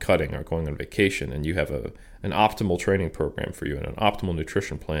off and on cutting or going on vacation, and you have an optimal training program for you and an optimal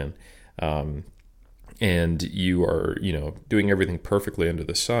nutrition plan, and you are, doing everything perfectly under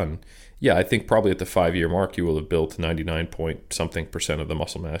the sun, yeah, I think probably at the 5-year mark, you will have built 99% of the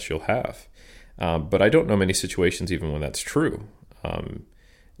muscle mass you'll have. But I don't know many situations even when that's true.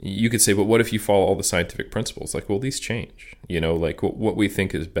 You could say, but what if you follow all the scientific principles? Like, well, these change. Like what we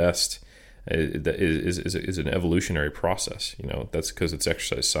think is best is an evolutionary process. That's because it's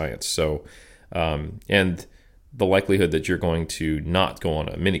exercise science. So, and the likelihood that you're going to not go on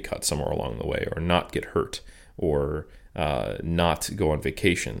a mini cut somewhere along the way, or not get hurt, or not go on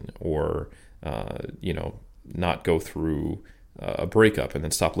vacation, or not go through a breakup and then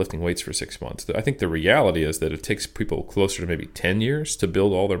stop lifting weights for 6 months. I think the reality is that it takes people closer to maybe 10 years to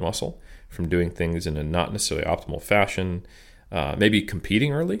build all their muscle from doing things in a not necessarily optimal fashion. Maybe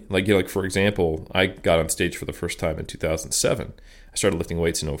competing early. Like for example, I got on stage for the first time in 2007. I started lifting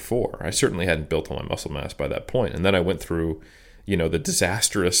weights in 2004. I certainly hadn't built all my muscle mass by that point. And then I went through, the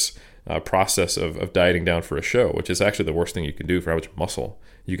disastrous process of dieting down for a show, which is actually the worst thing you can do for how much muscle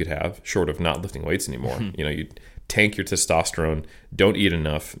you could have, short of not lifting weights anymore. You tank your testosterone, don't eat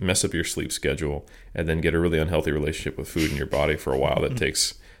enough, mess up your sleep schedule, and then get a really unhealthy relationship with food in your body for a while that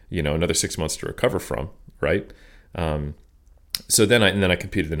takes, another 6 months to recover from, right? So then I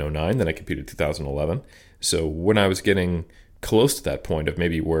competed in 2009, then I competed in 2011. So when I was getting close to that point of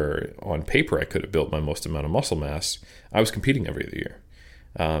maybe where on paper I could have built my most amount of muscle mass, I was competing every other year.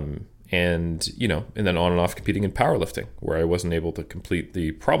 And then on and off competing in powerlifting, where I wasn't able to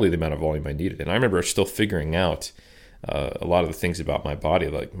complete probably the amount of volume I needed. And I remember still figuring out a lot of the things about my body,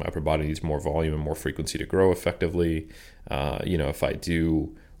 like my upper body needs more volume and more frequency to grow effectively. If I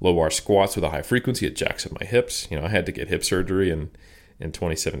do low bar squats with a high frequency, it jacks up my hips. I had to get hip surgery in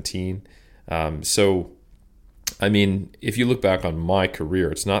 2017. So, I mean, if you look back on my career,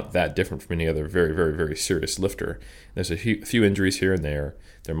 it's not that different from any other very, very, very serious lifter. There's a few injuries here and there.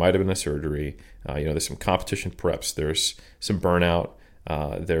 There might have been a surgery. There's some competition preps. There's some burnout.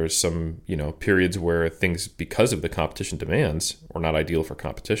 There's some, periods where things, because of the competition demands, are not ideal for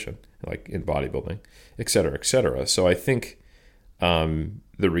competition, like in bodybuilding, et cetera, et cetera. So I think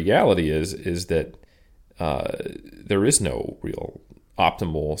the reality is that there is no real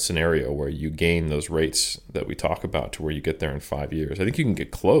optimal scenario where you gain those rates that we talk about to where you get there in 5 years. I think you can get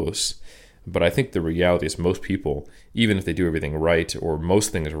close, but I think the reality is most people, even if they do everything right or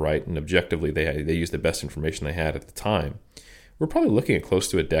most things right and objectively they use the best information they had at the time, we're probably looking at close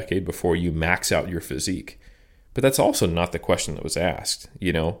to a decade before you max out your physique. But that's also not the question that was asked.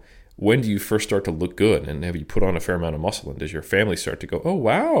 When do you first start to look good, and have you put on a fair amount of muscle, and does your family start to go, oh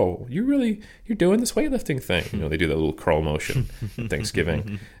wow, you're doing this weightlifting thing? They do that little curl motion at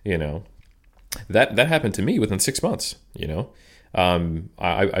Thanksgiving. That happened to me within 6 months.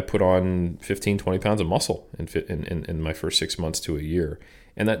 I put on 15, 20 pounds of muscle in my first 6 months to a year,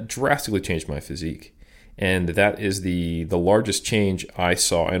 and that drastically changed my physique. And that is the largest change I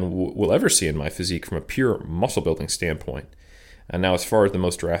saw and will ever see in my physique from a pure muscle building standpoint. And now, as far as the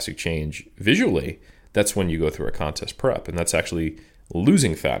most drastic change visually, that's when you go through a contest prep, and that's actually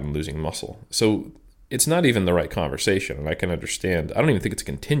losing fat and losing muscle. So it's not even the right conversation, and I can understand. I don't even think it's a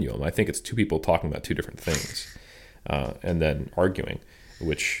continuum. I think it's two people talking about two different things, and then arguing,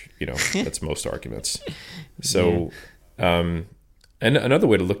 which, that's most arguments. So, and another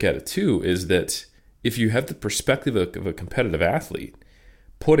way to look at it too is that if you have the perspective of a competitive athlete,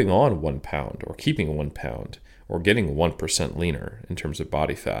 putting on 1 pound or keeping 1 pound or getting 1% leaner in terms of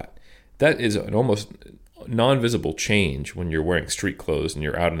body fat, that is an almost non-visible change when you're wearing street clothes and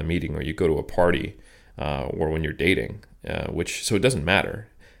you're out in a meeting or you go to a party or when you're dating, so it doesn't matter.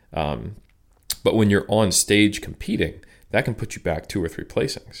 But when you're on stage competing, that can put you back 2 or 3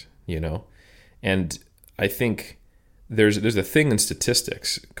 placings, And I think there's a thing in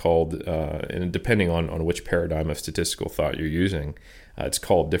statistics called, and depending on which paradigm of statistical thought you're using, it's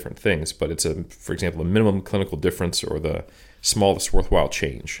called different things, but it's, for example, a minimum clinical difference or the smallest worthwhile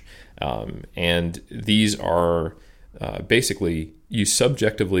change. And these are basically, you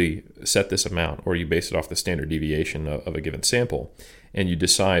subjectively set this amount, or you base it off the standard deviation of a given sample, and you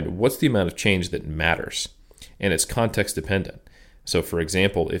decide what's the amount of change that matters. And it's context dependent. So, for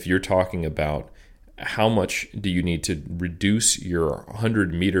example, if you're talking about how much do you need to reduce your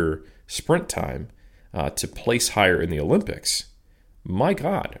 100-meter sprint time to place higher in the Olympics, my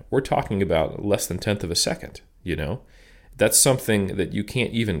God, we're talking about less than 1/10 of a second, That's something that you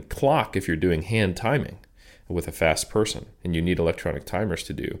can't even clock if you're doing hand timing with a fast person, and you need electronic timers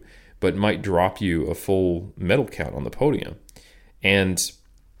to do, but might drop you a full medal count on the podium. And,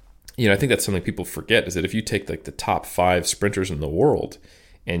 I think that's something people forget, is that if you take like the top 5 sprinters in the world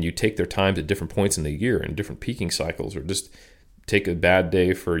and you take their times at different points in the year and different peaking cycles, or just take a bad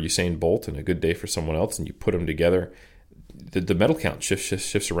day for Usain Bolt and a good day for someone else, and you put them together, the medal count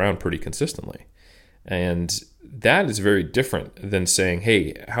shifts around pretty consistently. And that is very different than saying,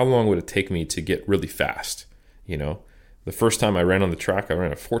 hey, how long would it take me to get really fast? The first time I ran on the track, I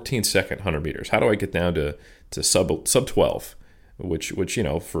ran a 14-second 100 meters. How do I get down to sub 12, which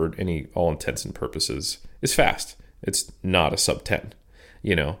for any all intents and purposes is fast. It's not a sub 10.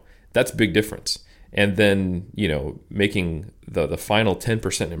 That's a big difference. And then, making the final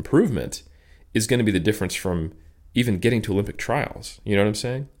 10% improvement is going to be the difference from even getting to Olympic trials. You know what I'm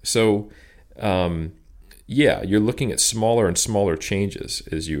saying? So, you're looking at smaller and smaller changes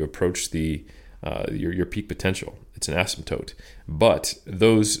as you approach your peak potential. It's an asymptote. But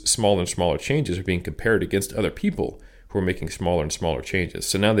those smaller and smaller changes are being compared against other people who are making smaller and smaller changes.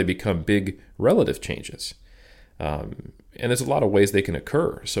 So now they become big relative changes. And there's a lot of ways they can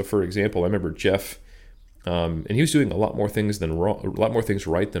occur. So, for example, I remember Jeff, and he was doing a lot more things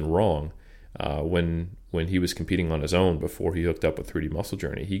right than wrong when he was competing on his own before he hooked up with 3D Muscle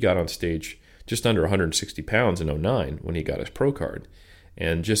Journey. He got on stage just under 160 pounds in 2009 when he got his pro card.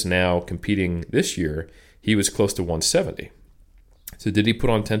 And just now competing this year, he was close to 170. So did he put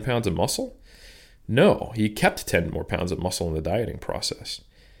on 10 pounds of muscle? No, he kept 10 more pounds of muscle in the dieting process.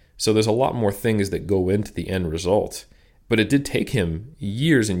 So there's a lot more things that go into the end result. But it did take him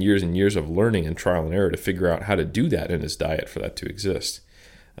years and years and years of learning and trial and error to figure out how to do that in his diet for that to exist.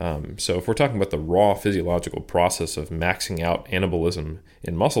 So if we're talking about the raw physiological process of maxing out anabolism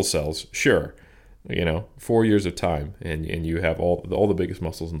in muscle cells, sure, 4 years of time and you have all the biggest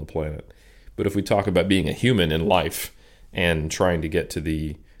muscles on the planet. But if we talk about being a human in life and trying to get to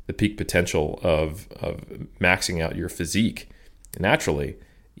the peak potential of maxing out your physique naturally,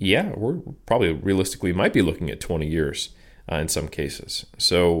 we're probably realistically might be looking at 20 years in some cases.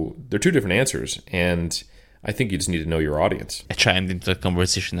 So they're two different answers, and I think you just need to know your audience. I chimed into the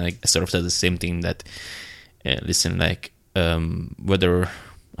conversation and I sort of said the same thing, that whether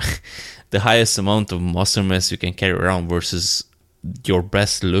the highest amount of muscle mass you can carry around versus your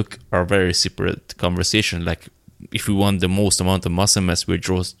best look are very separate conversation. Like if we want the most amount of muscle mass, we're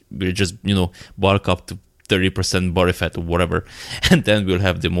just bulk up to 30% body fat or whatever, and then we'll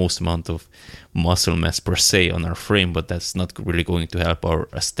have the most amount of muscle mass per se on our frame, but that's not really going to help our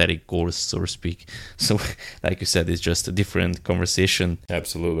aesthetic goals, so to speak. So like you said, it's just a different conversation.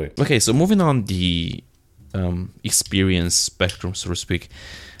 Absolutely. Okay, so moving on, the experience spectrum, so to speak.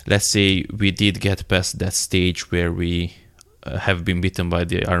 Let's say we did get past that stage where we have been bitten by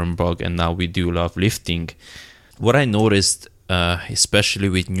the iron bug and now we do love lifting. What I noticed, especially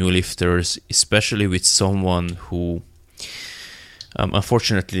with new lifters, especially with someone who,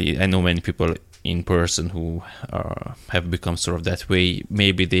 unfortunately, I know many people in person who have become sort of that way.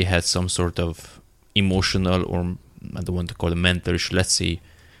 Maybe they had some sort of emotional, or I don't want to call it mental issue, let's say,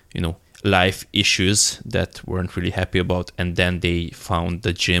 life issues that weren't really happy about, and then they found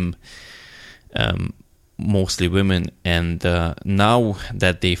the gym, mostly women, and now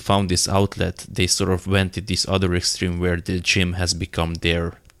that they found this outlet, they sort of went to this other extreme where the gym has become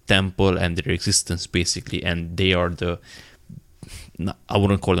their temple and their existence, basically, and they are I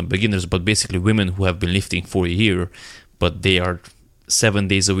wouldn't call them beginners, but basically women who have been lifting for a year, but they are 7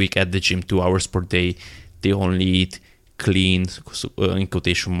 days a week at the gym, 2 hours per day. They only eat clean, in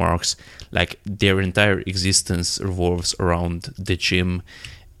quotation marks, like their entire existence revolves around the gym.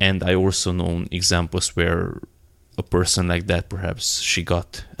 And I also know examples where a person like that, perhaps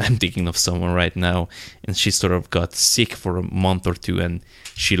I'm thinking of someone right now, and she sort of got sick for a month or two and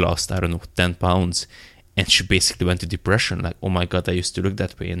she lost, 10 pounds. And she basically went to depression, like, oh my God, I used to look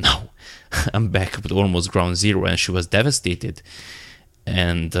that way and now I'm back at almost ground zero. And she was devastated.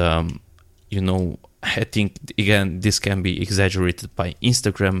 And, I think, again, this can be exaggerated by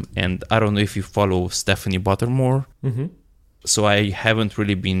Instagram. And I don't know if you follow Stephanie Buttermore. Mm-hmm. So I haven't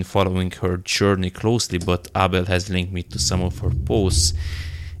really been following her journey closely, but Abel has linked me to some of her posts.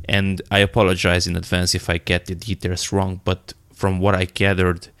 And I apologize in advance if I get the details wrong. But from what I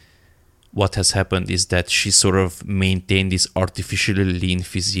gathered, what has happened is that she sort of maintained this artificially lean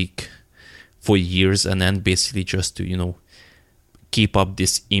physique for years, and then basically just to, keep up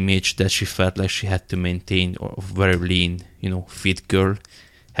this image that she felt like she had to maintain, of very lean, fit girl,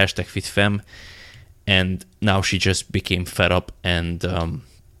 #FitFem. And now she just became fed up, and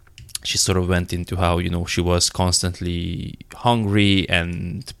she sort of went into how, she was constantly hungry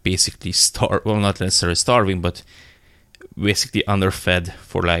and basically not necessarily starving, but basically underfed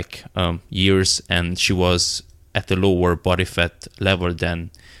for years, and she was at a lower body fat level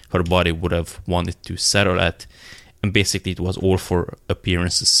than her body would have wanted to settle at, and basically it was all for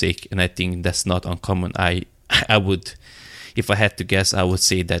appearance's sake. And I think that's not uncommon. I would, if I had to guess, I would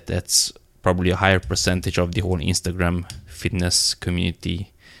say that that's probably a higher percentage of the whole Instagram fitness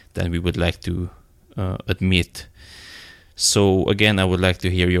community than we would like to admit. So again, I would like to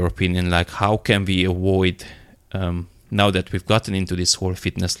hear your opinion, how can we avoid, now that we've gotten into this whole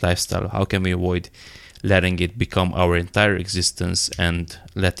fitness lifestyle, how can we avoid letting it become our entire existence and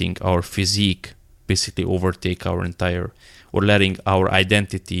letting our physique basically overtake our entire, or letting our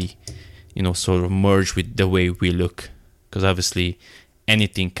identity, sort of merge with the way we look? Because obviously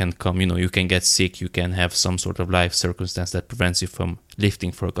anything can come, you can get sick, you can have some sort of life circumstance that prevents you from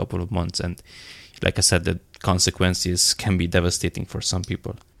lifting for a couple of months. And like I said, the consequences can be devastating for some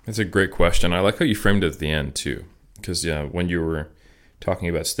people. That's a great question. I like how you framed it at the end too. Because when you were talking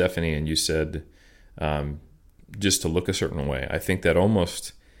about Stephanie and you said just to look a certain way, I think that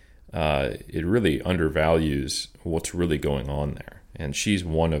almost it really undervalues what's really going on there. And she's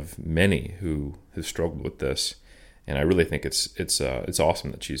one of many who have struggled with this. And I really think it's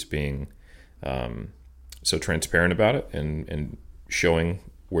awesome that she's being so transparent about it and showing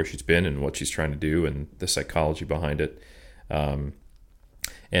where she's been and what she's trying to do and the psychology behind it.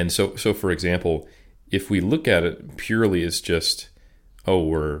 And so for example, if we look at it purely as just,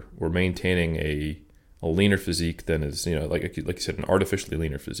 we're maintaining a leaner physique than is, like you said, an artificially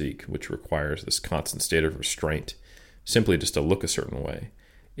leaner physique, which requires this constant state of restraint, simply just to look a certain way,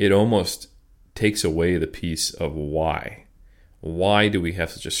 it almost takes away the piece of why. Why do we have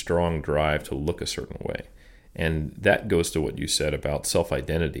such a strong drive to look a certain way? And that goes to what you said about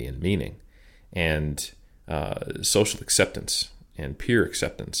self-identity and meaning and social acceptance and peer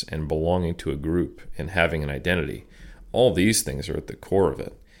acceptance and belonging to a group and having an identity. All these things are at the core of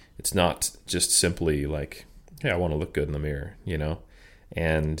it. It's not just simply like, hey, I want to look good in the mirror,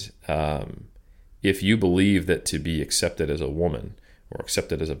 And if you believe that to be accepted as a woman or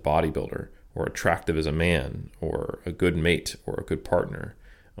accepted as a bodybuilder or attractive as a man or a good mate or a good partner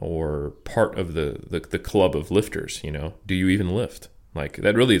or part of the club of lifters, do you even lift? Like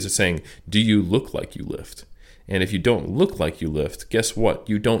that really is a saying, do you look like you lift? And if you don't look like you lift, guess what?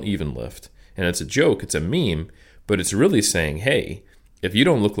 You don't even lift. And it's a joke, it's a meme, but it's really saying, hey, if you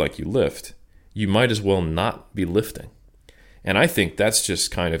don't look like you lift, you might as well not be lifting. And I think that's just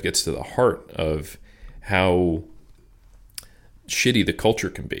kind of gets to the heart of how shitty the culture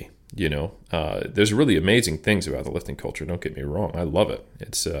can be. There's really amazing things about the lifting culture. Don't get me wrong. I love it.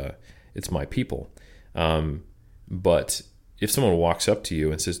 It's my people. But if someone walks up to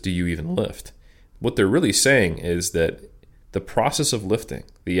you and says, "Do you even lift?" What they're really saying is that the process of lifting,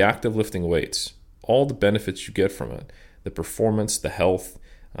 the act of lifting weights, all the benefits you get from it, the performance, the health,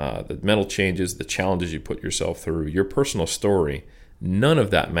 the mental changes, the challenges you put yourself through, your personal story, none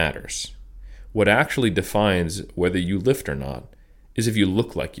of that matters. What actually defines whether you lift or not is if you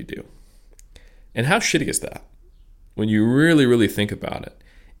look like you do. And how shitty is that? When you really, really think about it,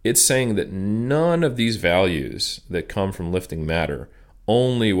 it's saying that none of these values that come from lifting matter,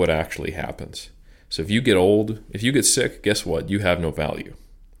 only what actually happens. So if you get old, if you get sick, guess what? You have no value.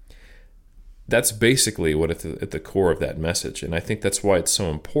 That's basically what at the core of that message. And I think that's why it's so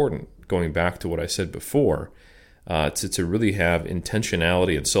important, going back to what I said before, to really have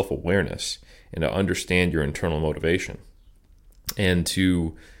intentionality and self-awareness and to understand your internal motivation. And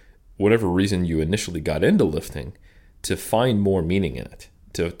to, whatever reason you initially got into lifting, to find more meaning in it.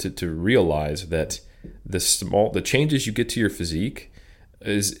 To realize that the changes you get to your physique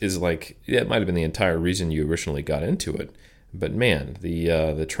is like, it might have been the entire reason you originally got into it. But man, the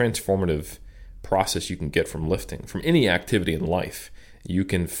transformative process you can get from lifting, from any activity in life, you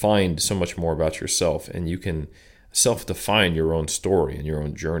can find so much more about yourself, and you can self-define your own story and your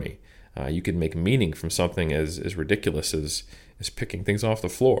own journey. You can make meaning from something as ridiculous as picking things off the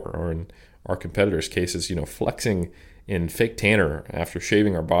floor, or in our competitors' cases, flexing in fake tanner after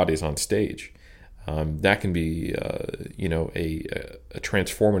shaving our bodies on stage. That can be, a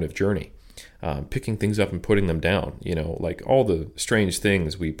transformative journey. Picking things up and putting them down, like all the strange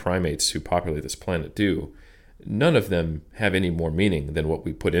things we primates who populate this planet do, none of them have any more meaning than what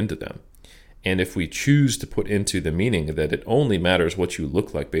we put into them. And if we choose to put into the meaning that it only matters what you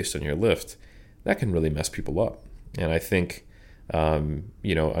look like based on your lift, that can really mess people up. And I think, I'm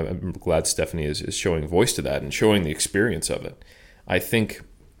glad Stephanie is showing voice to that and showing the experience of it. I think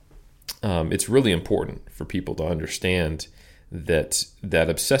it's really important for people to understand that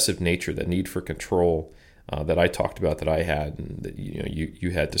obsessive nature, that need for control that I talked about, that I had, and that you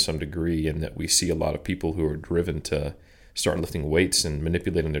had to some degree, and that we see a lot of people who are driven to start lifting weights and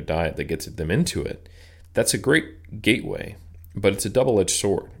manipulating their diet that gets them into it. That's a great gateway, but it's a double-edged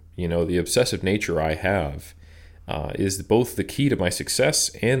sword. The obsessive nature I have is both the key to my success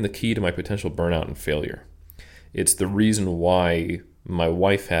and the key to my potential burnout and failure. It's the reason why my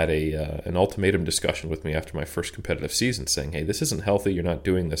wife had an ultimatum discussion with me after my first competitive season, saying, "Hey, this isn't healthy. You're not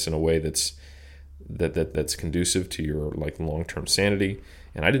doing this in a way that's conducive to your long-term sanity."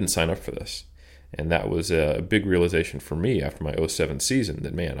 And I didn't sign up for this. And that was a big realization for me after my 2007 season,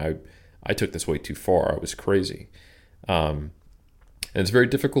 that, man, I took this way too far. I was crazy. And it's very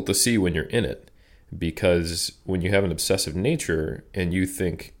difficult to see when you're in it, because when you have an obsessive nature and you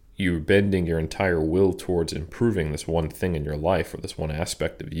think you're bending your entire will towards improving this one thing in your life, or this one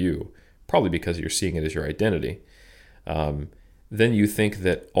aspect of you, probably because you're seeing it as your identity, then you think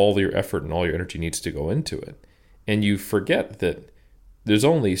that all your effort and all your energy needs to go into it. And you forget that there's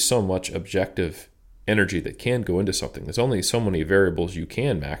only so much objective energy that can go into something. There's only so many variables you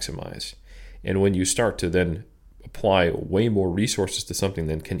can maximize. And when you start to then apply way more resources to something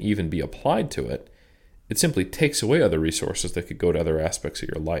than can even be applied to it, it simply takes away other resources that could go to other aspects of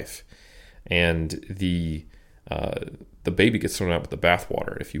your life. And the baby gets thrown out with the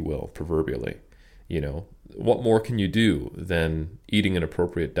bathwater, if you will, proverbially. What more can you do than eating an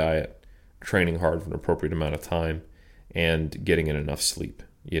appropriate diet, training hard for an appropriate amount of time, and getting in enough sleep?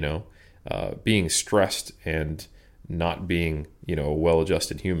 Being stressed and not being, a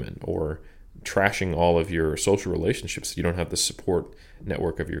well-adjusted human, or trashing all of your social relationships so you don't have the support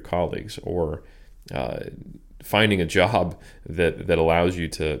network of your colleagues, or finding a job that allows you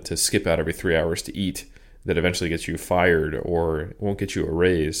to skip out every 3 hours to eat, that eventually gets you fired or won't get you a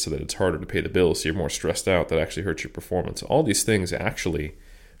raise, so that it's harder to pay the bills, so you're more stressed out, that actually hurts your performance. All these things actually,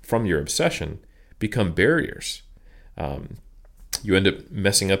 from your obsession, become barriers. You end up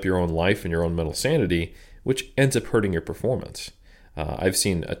messing up your own life and your own mental sanity, which ends up hurting your performance. I've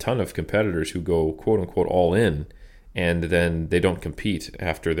seen a ton of competitors who go quote-unquote all in, and then they don't compete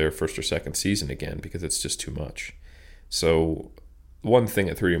after their first or second season again because it's just too much. So one thing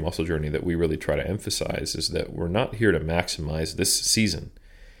at 3D Muscle Journey that we really try to emphasize is that we're not here to maximize this season.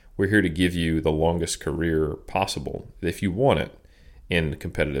 We're here to give you the longest career possible, if you want it, in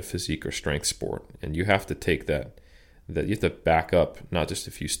competitive physique or strength sport. And you have to take that you have to back up not just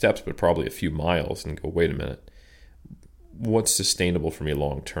a few steps, but probably a few miles, and go, wait a minute, what's sustainable for me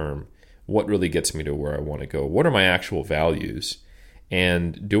long term? What really gets me to where I want to go? What are my actual values?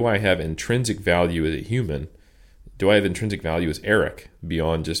 And do I have intrinsic value as a human? Do I have intrinsic value as Eric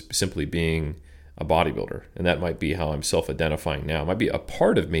beyond just simply being a bodybuilder? And that might be how I'm self-identifying now. It might be a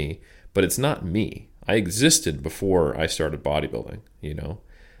part of me, but it's not me. I existed before I started bodybuilding,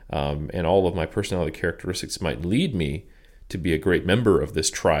 and all of my personality characteristics might lead me to be a great member of this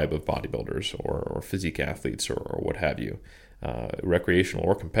tribe of bodybuilders or physique athletes or what have you, recreational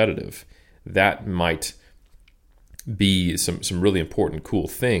or competitive. That might be some really important, cool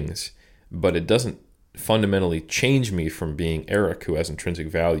things, but it doesn't fundamentally change me from being Eric, who has intrinsic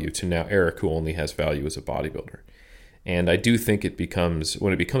value, to now Eric, who only has value as a bodybuilder. And I do think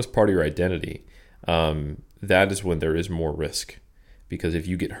when it becomes part of your identity, that is when there is more risk. Because if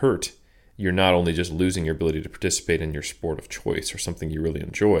you get hurt, you're not only just losing your ability to participate in your sport of choice or something you really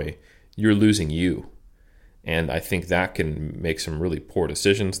enjoy, you're losing you. And I think that can make some really poor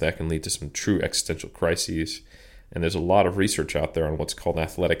decisions. That can lead to some true existential crises. And there's a lot of research out there on what's called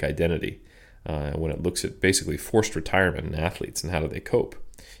athletic identity, when it looks at basically forced retirement in athletes and how do they cope.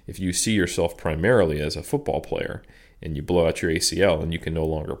 If you see yourself primarily as a football player and you blow out your ACL and you can no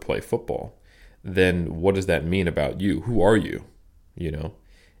longer play football, then what does that mean about you? Who are you?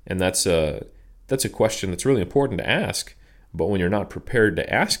 And that's a question that's really important to ask. But when you're not prepared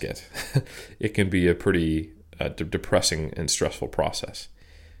to ask it, it can be a pretty depressing and stressful process.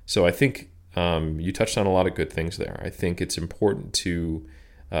 So I think you touched on a lot of good things there. I think it's important to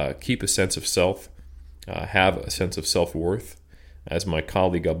keep a sense of self, have a sense of self-worth. As my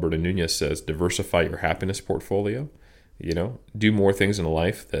colleague Alberto Nunez says, diversify your happiness portfolio. Do more things in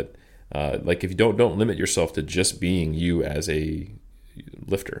life that, like if you don't limit yourself to just being you as a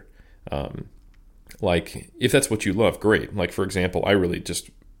lifter. Like if that's what you love, great. Like for example,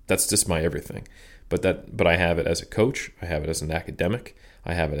 that's just my everything. But I have it as a coach, I have it as an academic,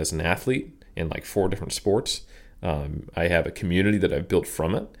 I have it as an athlete in like 4 different sports. I have a community that I've built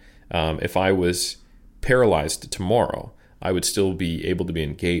from it. If I was paralyzed tomorrow, I would still be able to be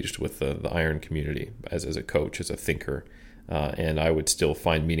engaged with the Iron community as a coach, as a thinker, and I would still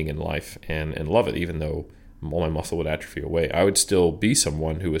find meaning in life and love it, even though all my muscle would atrophy away. I would still be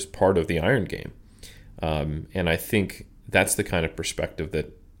someone who is part of the Iron game. And I think that's the kind of perspective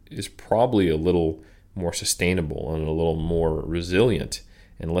that is probably a little more sustainable and a little more resilient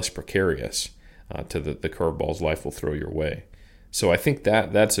and less precarious to the curveballs life will throw your way. So I think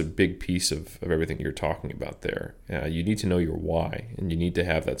that's a big piece of everything you're talking about there. You need to know your why, and you need to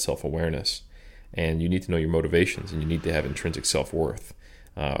have that self-awareness, and you need to know your motivations, and you need to have intrinsic self-worth,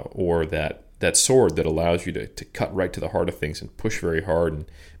 or that sword that allows you to cut right to the heart of things and push very hard and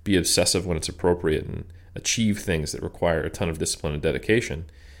be obsessive when it's appropriate and achieve things that require a ton of discipline and dedication.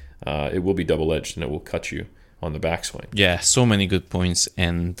 It will be double-edged, and it will cut you on the backswing. Yeah, so many good points,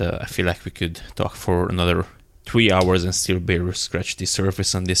 and I feel like we could talk for another 3 hours and still barely scratch the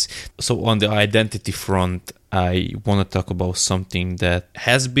surface on this. So on the identity front, I want to talk about something that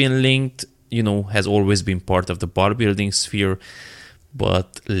has been linked, has always been part of the bodybuilding sphere,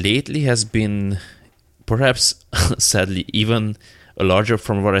 but lately has been perhaps, sadly, even a larger,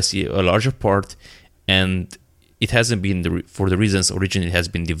 from what I see, a larger part, and it hasn't been for the reasons originally it has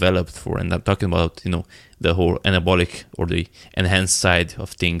been developed for. And I'm talking about, the whole anabolic or the enhanced side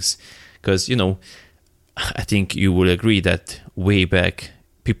of things, because, I think you will agree that way back,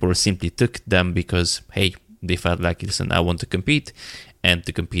 people simply took them because, hey, they felt like, listen, I want to compete, and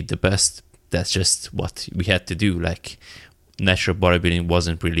to compete the best, that's just what we had to do. Like, natural bodybuilding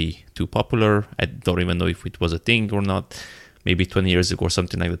wasn't really too popular. I don't even know if it was a thing or not, maybe 20 years ago or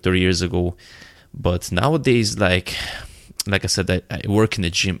something like that, 30 years ago. But nowadays, like I said, I work in the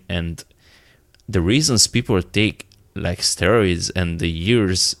gym, and the reasons people take like steroids and the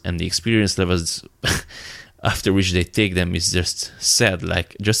years and the experience levels after which they take them is just sad.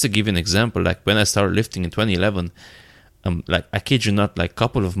 Like, just to give you an example, like when I started lifting in 2011, like I kid you not, like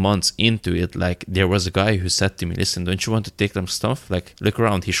couple of months into it, like there was a guy who said to me, listen, don't you want to take them stuff? Like, look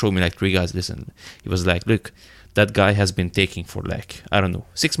around. He showed me like 3 guys. Listen, he was like, look, that guy has been taking for like,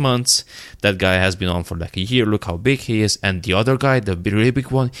 6 months. That guy has been on for like a year. Look how big he is. And the other guy, the really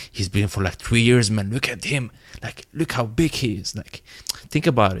big one, he's been for like 3 years, man. Look at him. Like, look how big he is. Like, think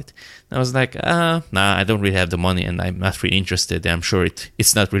about it. And I was like, nah, I don't really have the money and I'm not really interested. I'm sure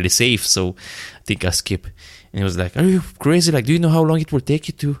it's not really safe. So I think I'll skip. And he was like, are you crazy? Like, do you know how long it will take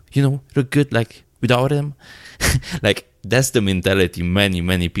you to, look good, like, without him? Like, that's the mentality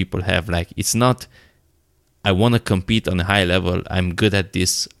many people have. Like, it's not, I want to compete on a high level. I'm good at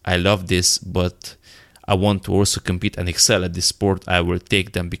this. I love this, but I want to also compete and excel at this sport. I will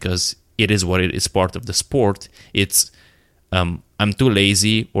take them because it is what it is, part of the sport. It's, I'm too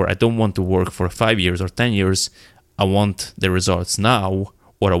lazy, or I don't want to work for 5 years or 10 years. I want the results now,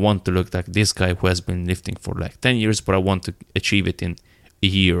 or I want to look like this guy who has been lifting for like 10 years, but I want to achieve it in a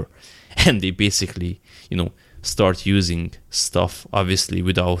year. And they basically, start using stuff, obviously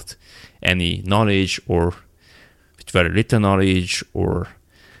without any knowledge or with very little knowledge or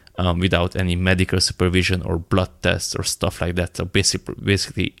without any medical supervision or blood tests or stuff like that. So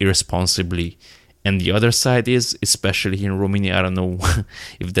basically irresponsibly. And the other side is, especially in Romania, I don't know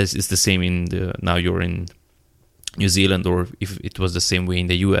if this is the same now you're in New Zealand, or if it was the same way in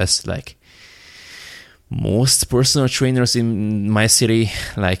the US, like most personal trainers in my city,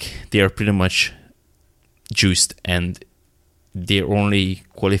 like they are pretty much juiced, and their only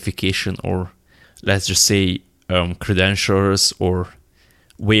qualification, or let's just say credentials or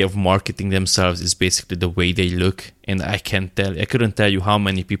way of marketing themselves, is basically the way they look. And I couldn't tell you how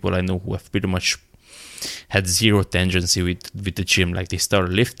many people I know who have pretty much had zero tangency with the gym. Like they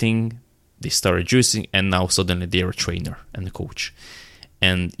started lifting, they started juicing, and now suddenly they're a trainer and a coach.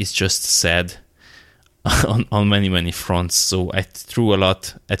 And it's just sad on many, many fronts. So I threw a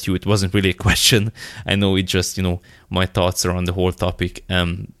lot at you. It wasn't really a question. I know it just, my thoughts around the whole topic.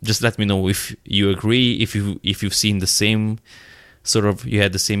 Just let me know if you agree, if you've seen the same you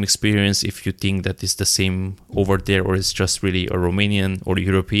had the same experience, if you think that it's the same over there, or it's just really a Romanian or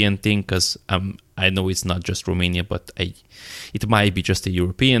European thing, because I know it's not just Romania, but it might be just a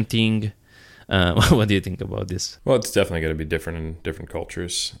European thing. What do you think about this? Well, it's definitely going to be different in different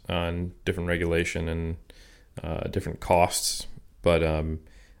cultures, and different regulation and different costs. But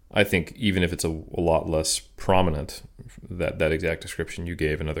I think even if it's a lot less prominent, that exact description you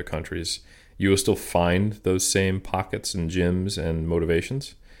gave in other countries, you will still find those same pockets and gyms and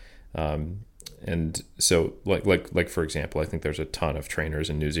motivations. And so, like for example, I think there's a ton of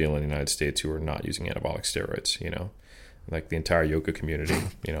trainers in New Zealand and the United States who are not using anabolic steroids, like the entire yoga community,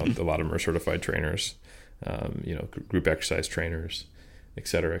 a lot of them are certified trainers, group exercise trainers, et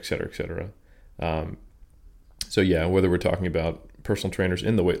cetera, et cetera, et cetera. So yeah, whether we're talking about personal trainers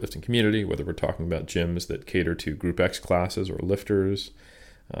in the weightlifting community, whether we're talking about gyms that cater to group X classes or lifters,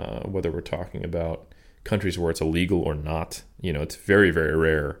 whether we're talking about countries where it's illegal or not, it's very, very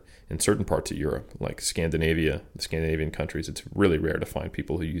rare in certain parts of Europe, like Scandinavia, the Scandinavian countries. It's really rare to find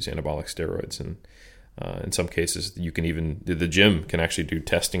people who use anabolic steroids. And in some cases, the gym can actually do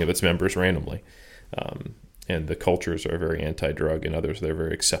testing of its members randomly. And the cultures are very anti-drug, and others, they're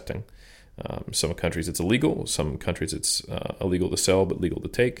very accepting. Some countries it's illegal. Some countries it's illegal to sell but legal to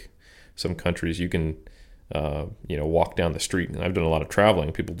take. Some countries you can walk down the street, and I've done a lot of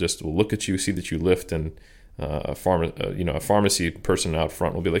traveling. People just will look at you, see that you lift, and a pharmacy person out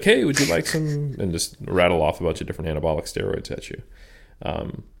front will be like, "Hey, would you like some?" and just rattle off a bunch of different anabolic steroids at you.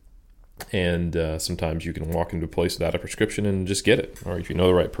 And sometimes you can walk into a place without a prescription and just get it, or if you know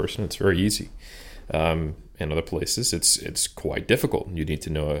the right person, it's very easy. In other places, it's quite difficult. You need to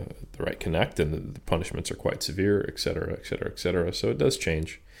know the right connect, and the punishments are quite severe, et cetera, et cetera, et cetera. So it does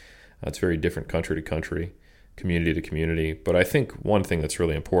change. It's very different country to country, community to community. But I think one thing that's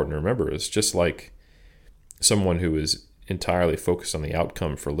really important to remember is, just like someone who is entirely focused on the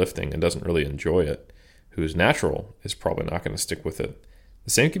outcome for lifting and doesn't really enjoy it, who's natural, is probably not going to stick with it.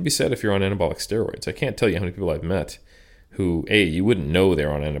 The same can be said if you're on anabolic steroids. I can't tell you how many people I've met who, you wouldn't know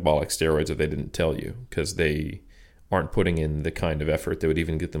they're on anabolic steroids if they didn't tell you, because they aren't putting in the kind of effort that would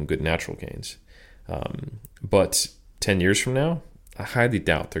even get them good natural gains. But 10 years from now, I highly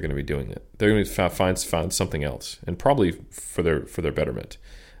doubt they're going to be doing it. They're going to find something else, and probably for their betterment.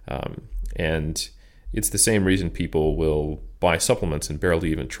 And it's the same reason people will buy supplements and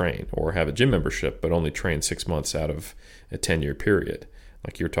barely even train, or have a gym membership but only train 6 months out of a 10-year period,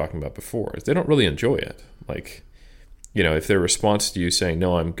 like you were talking about before. They don't really enjoy it. Like, if their response to you saying,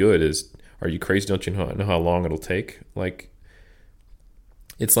 "No, I'm good," is, "Are you crazy? Don't you know how long it'll take?" Like,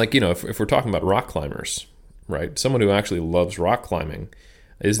 it's like, if we're talking about rock climbers, right? Someone who actually loves rock climbing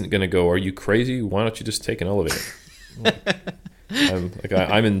isn't going to go, "Are you crazy? Why don't you just take an elevator?"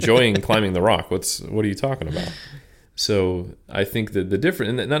 I'm enjoying climbing the rock. What are you talking about? So I think that the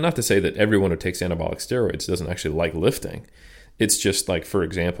difference, and not to say that everyone who takes anabolic steroids doesn't actually like lifting. It's just like, for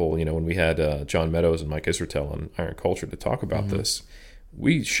example, when we had John Meadows and Mike Israetel on Iron Culture to talk about this,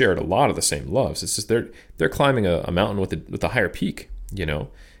 we shared a lot of the same loves. It's just they're climbing a mountain with a higher peak,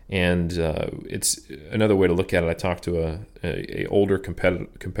 and it's another way to look at it. I talked to a older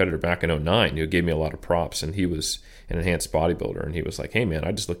competitor back in 2009 who gave me a lot of props, and he was an enhanced bodybuilder, and he was like, "Hey man,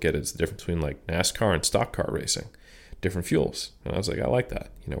 I just look at it as the difference between like NASCAR and stock car racing, different fuels." And I was like, "I like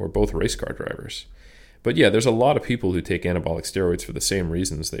that. We're both race car drivers." But yeah, there's a lot of people who take anabolic steroids for the same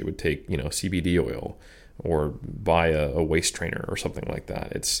reasons they would take, CBD oil or buy a waist trainer or something like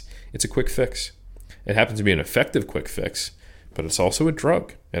that. It's a quick fix. It happens to be an effective quick fix, but it's also a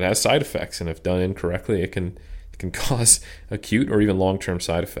drug. It has side effects, and if done incorrectly, it can cause acute or even long-term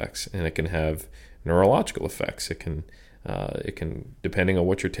side effects, and it can have neurological effects. It can, depending on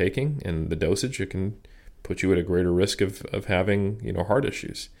what you're taking and the dosage, it can put you at a greater risk of having, heart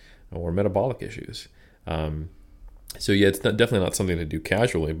issues or metabolic issues. So yeah, it's definitely not something to do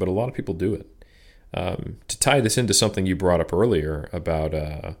casually, but a lot of people do it. To tie this into something you brought up earlier about,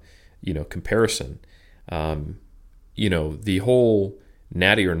 comparison, the whole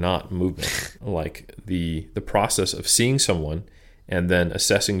natty or not movement, like the process of seeing someone and then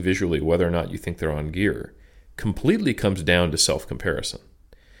assessing visually whether or not you think they're on gear completely comes down to self-comparison.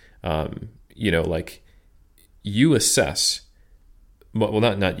 Like you assess, well,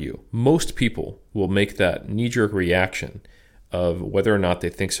 not you. Most people will make that knee-jerk reaction of whether or not they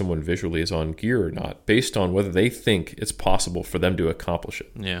think someone visually is on gear or not, based on whether they think it's possible for them to accomplish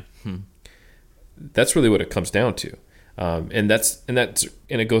it. Yeah. That's really what it comes down to, and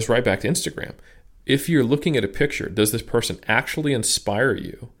it goes right back to Instagram. If you're looking at a picture, does this person actually inspire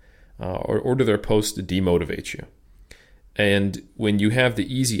you, or do their posts demotivate you? And when you have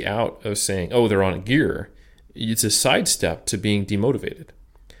the easy out of saying, "Oh, they're on gear," it's a sidestep to being demotivated.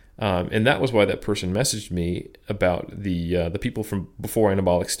 And that was why that person messaged me about the people from before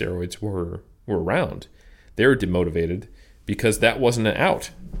anabolic steroids were around. They were demotivated because that wasn't an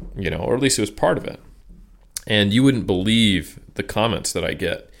out, or at least it was part of it. And you wouldn't believe the comments that I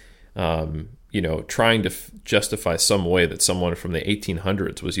get, trying to justify some way that someone from the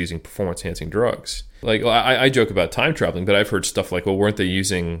 1800s was using performance-enhancing drugs. Like, I joke about time traveling, but I've heard stuff like, well, weren't they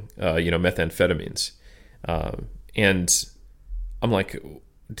using, methamphetamines? And I'm like,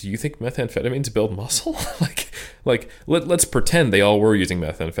 do you think methamphetamines build muscle? Let's pretend they all were using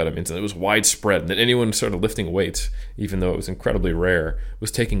methamphetamines and it was widespread and that anyone who started lifting weights, even though it was incredibly rare, was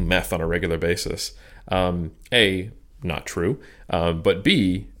taking meth on a regular basis. A, not true, but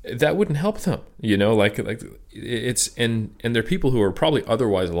B, that wouldn't help them. It's and there are people who are probably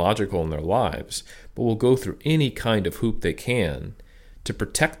otherwise logical in their lives, but will go through any kind of hoop they can to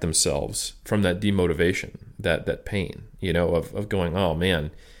protect themselves from that demotivation, that pain, of going, oh man,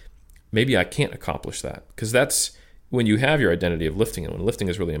 maybe I can't accomplish that. Because that's when you have your identity of lifting and when lifting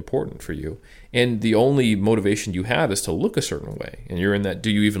is really important for you. And the only motivation you have is to look a certain way. And you're in that do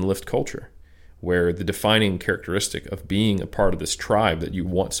you even lift culture, where the defining characteristic of being a part of this tribe that you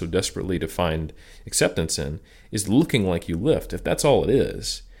want so desperately to find acceptance in is looking like you lift. If that's all it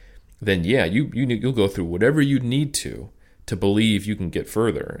is, then yeah, you'll go through whatever you need to believe you can get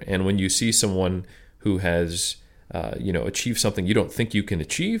further. And when you see someone who has, achieved something you don't think you can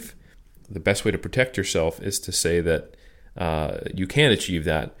achieve, the best way to protect yourself is to say that you can achieve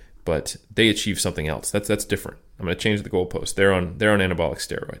that, but they achieve something else. That's different. I'm going to change the goalpost. They're on anabolic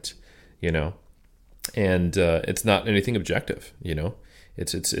steroids, and it's not anything objective.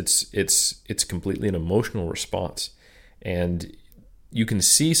 It's completely an emotional response, and you can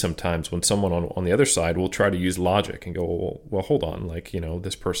see sometimes when someone on the other side will try to use logic and go, well, hold on,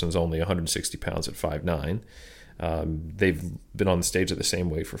 this person's only 160 pounds at 5'9". They've been on the stage the same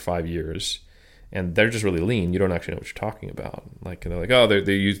weight for 5 years, and they're just really lean. You don't actually know what you're talking about. They're like, oh, they're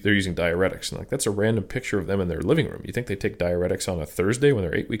using diuretics. And that's a random picture of them in their living room. You think they take diuretics on a Thursday when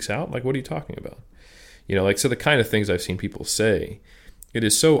they're 8 weeks out? What are you talking about? So the kind of things I've seen people say, it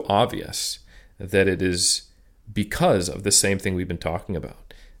is so obvious that it is because of the same thing we've been talking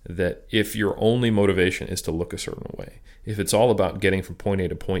about, that if your only motivation is to look a certain way, if it's all about getting from point A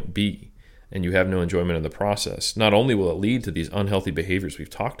to point B, and you have no enjoyment in the process, not only will it lead to these unhealthy behaviors we've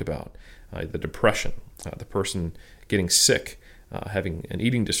talked about, the depression, the person getting sick, having an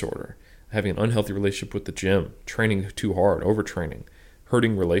eating disorder, having an unhealthy relationship with the gym, training too hard, overtraining,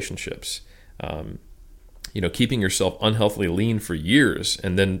 hurting relationships, keeping yourself unhealthily lean for years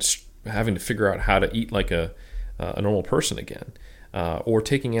and then having to figure out how to eat like a normal person again, or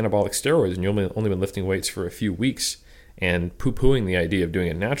taking anabolic steroids and you've only been lifting weights for a few weeks and poo-pooing the idea of doing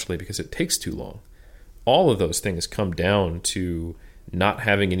it naturally because it takes too long. All of those things come down to not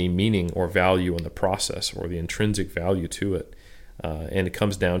having any meaning or value in the process or the intrinsic value to it. And it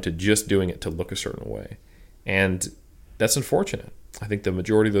comes down to just doing it to look a certain way. And that's unfortunate. I think the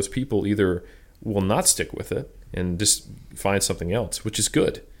majority of those people either will not stick with it and just find something else, which is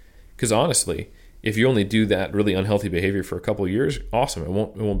good. Because honestly, if you only do that really unhealthy behavior for a couple of years, awesome. It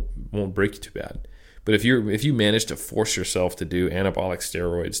won't break you too bad. But if you manage to force yourself to do anabolic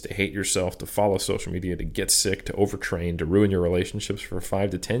steroids, to hate yourself, to follow social media, to get sick, to overtrain, to ruin your relationships for 5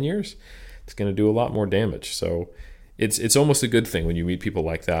 to 10 years, it's going to do a lot more damage. So it's almost a good thing when you meet people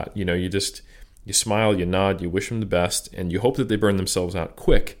like that. You smile, you nod, you wish them the best, and you hope that they burn themselves out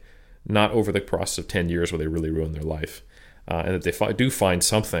quick, not over the process of 10 years where they really ruin their life. And that they do find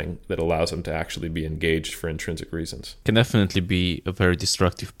something that allows them to actually be engaged for intrinsic reasons. Can definitely be a very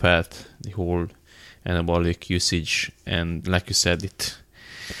destructive path, the whole anabolic usage. And like you said, it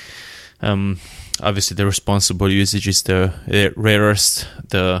obviously the responsible usage is the rarest.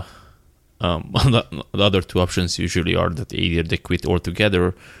 The other two options usually are that either they quit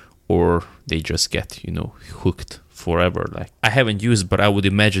altogether or they just get, hooked forever. Like, I haven't used, but I would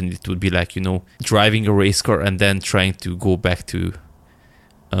imagine it would be like, driving a race car and then trying to go back to,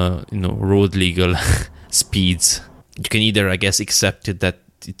 road legal speeds. You can either, I guess, accept it that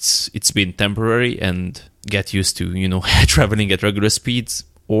it's been temporary and get used to, traveling at regular speeds,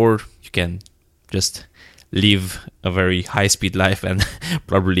 or you can just live a very high-speed life and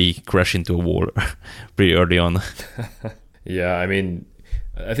probably crash into a wall pretty early on. Yeah, I mean,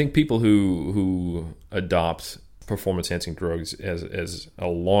 I think people who adopt performance-enhancing drugs as a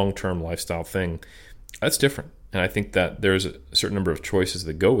long-term lifestyle thing, that's different. And I think that there's a certain number of choices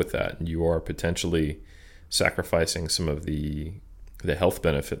that go with that. And you are potentially sacrificing some of the health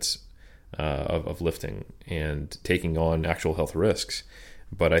benefits of lifting and taking on actual health risks.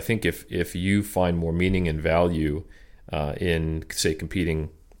 But I think if you find more meaning and value in, say, competing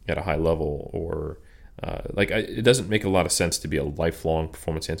at a high level, or it doesn't make a lot of sense to be a lifelong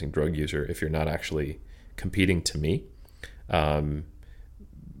performance-enhancing drug user if you're not actually competing, to me.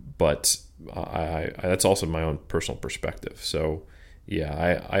 But I that's also my own personal perspective. So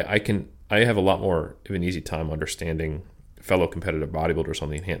yeah, I have a lot more of an easy time understanding fellow competitive bodybuilders on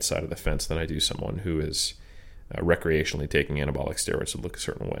the enhanced side of the fence than I do someone who is recreationally taking anabolic steroids to look a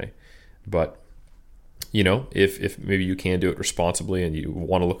certain way. But if maybe you can do it responsibly and you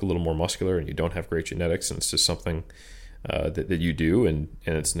want to look a little more muscular and you don't have great genetics and it's just something that you do and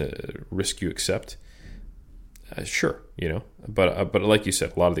it's a risk you accept, sure, but like you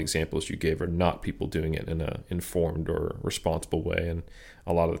said, a lot of the examples you gave are not people doing it in an informed or responsible way, and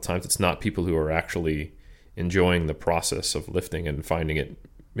a lot of the times it's not people who are actually enjoying the process of lifting and finding it.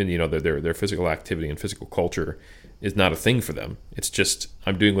 I mean, their physical activity and physical culture is not a thing for them. It's just,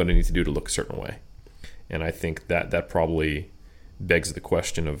 I'm doing what I need to do to look a certain way. And I think that probably begs the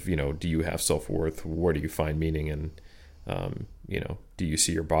question of, do you have self-worth? Where do you find meaning? And, do you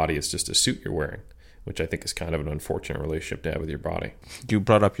see your body as just a suit you're wearing? Which I think is kind of an unfortunate relationship to have with your body. You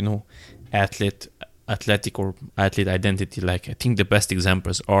brought up, athletic or athlete identity. Like, I think the best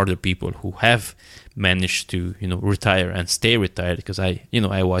examples are the people who have managed to, retire and stay retired, because I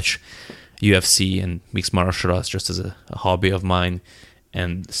watch UFC and mixed martial arts just as a hobby of mine.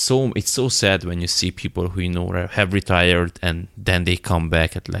 And so it's so sad when you see people who, have retired and then they come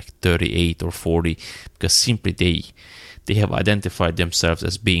back at like 38 or 40, because simply they have identified themselves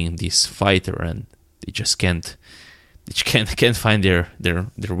as being this fighter and they just can't find their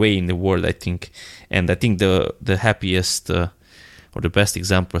way in the world, I think. And I think the happiest or the best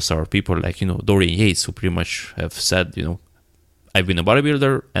examples are people like, Dorian Yates, who pretty much have said, I've been a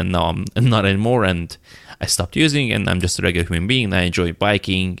bodybuilder and now I'm not anymore, and I stopped using and I'm just a regular human being. I enjoy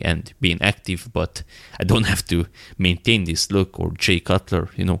biking and being active, but I don't have to maintain this look. Or Jay Cutler,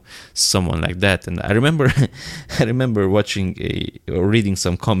 someone like that. And I remember watching or reading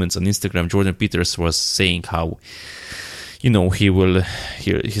some comments on Instagram. Jordan Peters was saying how,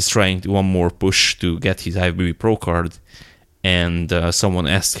 he's trying one more push to get his IFBB Pro card. And someone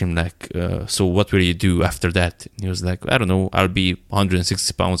asked him, like, so what will you do after that? And he was like, I don't know, I'll be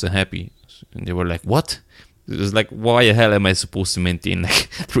 160 pounds and happy. And they were like, what? It was like, why the hell am I supposed to maintain like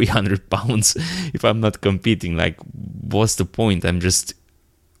 300 pounds if I'm not competing? Like, what's the point? I'm just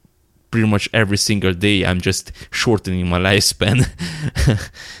pretty much every single day, I'm just shortening my lifespan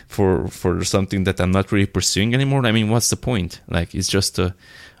for something that I'm not really pursuing anymore. I mean, what's the point? Like, it's just a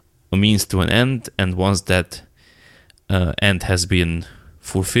means to an end. And once that end has been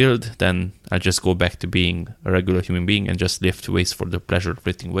fulfilled, then I just go back to being a regular human being and just lift weights for the pleasure of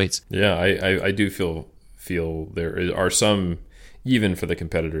lifting weights. Yeah, I do feel there are some, even for the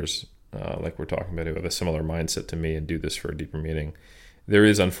competitors, like we're talking about, who have a similar mindset to me and do this for a deeper meaning. There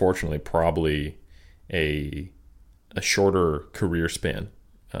is unfortunately probably a shorter career span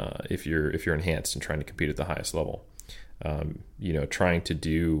if you're enhanced and trying to compete at the highest level. Trying to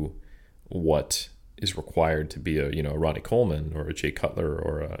do what is required to be a Ronnie Coleman or a Jay Cutler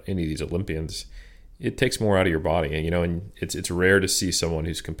or any of these Olympians, it takes more out of your body. And and it's rare to see someone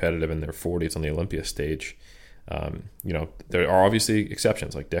who's competitive in their 40s on the Olympia stage. There are obviously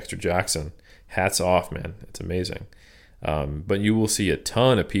exceptions like Dexter Jackson. Hats off, man, it's amazing. But you will see a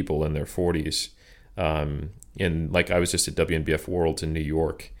ton of people in their 40s. I was just at WNBF Worlds in New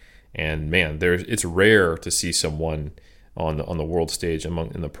York, and man, it's rare to see someone on the world stage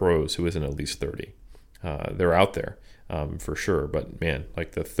in the pros who isn't at least 30. They're out there for sure, but man,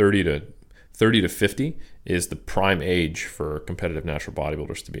 like the 30 to 50 is the prime age for competitive natural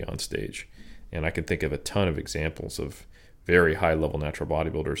bodybuilders to be on stage. And I can think of a ton of examples of very high-level natural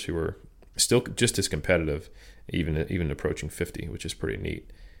bodybuilders who are still just as competitive, even approaching 50, which is pretty neat.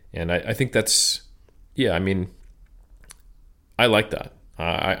 And I think that's, yeah, I mean, I like that.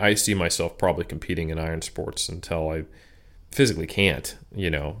 I see myself probably competing in iron sports until I physically can't,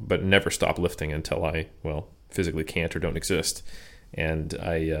 but never stop lifting until I, physically can't or don't exist. And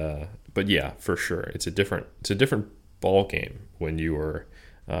but yeah, for sure, it's a different ball game when you are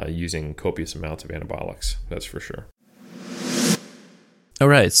using copious amounts of anabolics. That's for sure. All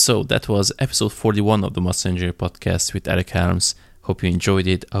right, so that was episode 41 of the Muscle Engineer podcast with Eric Helms. Hope you enjoyed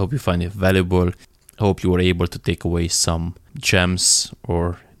it. I hope you find it valuable. I hope you were able to take away some gems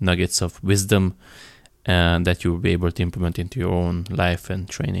or nuggets of wisdom and that you will be able to implement into your own life and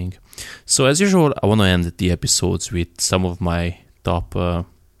training. So as usual, I want to end the episodes with some of my top,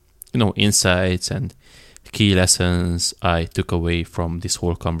 insights and key lessons I took away from this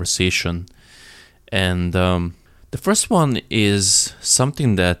whole conversation. And the first one is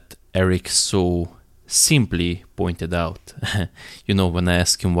something that Eric so simply pointed out. When I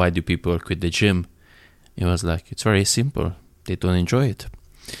asked him why do people quit the gym, he was like, it's very simple. They don't enjoy it.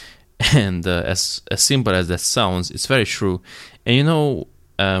 And as simple as that sounds, it's very true. And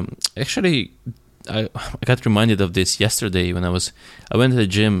actually, I got reminded of this yesterday when I went to the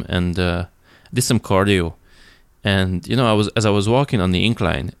gym and did some cardio. And as I was walking on the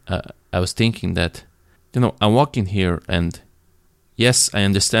incline, I was thinking that I'm walking here, and yes, I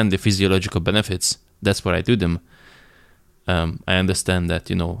understand the physiological benefits. That's why I do them. I understand that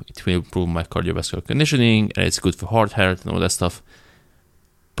it will improve my cardiovascular conditioning and it's good for heart health and all that stuff.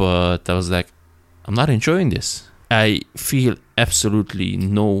 But I was like, I'm not enjoying this. I feel absolutely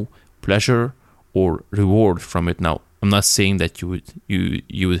no pleasure or reward from it. Now, I'm not saying that you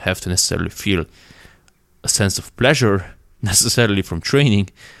would have to necessarily feel a sense of pleasure necessarily from training,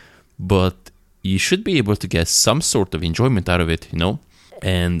 but you should be able to get some sort of enjoyment out of it,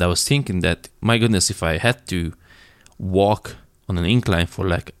 And I was thinking that, my goodness, if I had to walk on an incline for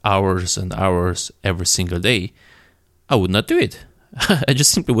like hours and hours every single day, I would not do it. I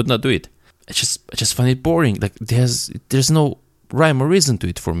just simply would not do it. I just find it boring. Like there's no rhyme or reason to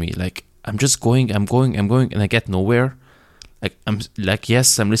it for me. Like I'm just going, and I get nowhere.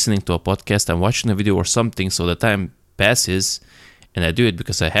 Yes, I'm listening to a podcast, I'm watching a video or something, so the time passes, and I do it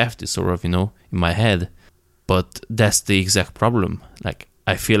because I have to, sort of, in my head. But that's the exact problem. Like,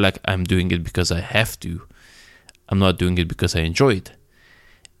 I feel like I'm doing it because I have to. I'm not doing it because I enjoy it.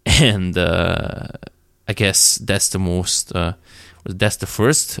 And I guess that's the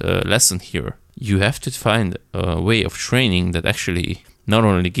first lesson here. You have to find a way of training that actually not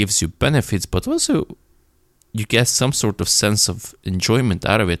only gives you benefits, but also you get some sort of sense of enjoyment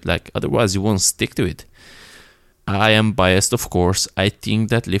out of it. Like, otherwise you won't stick to it. I am biased, of course. I think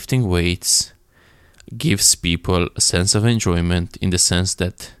that lifting weights gives people a sense of enjoyment, in the sense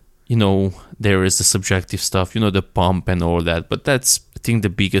that, there is the subjective stuff, the pump and all that. But I think the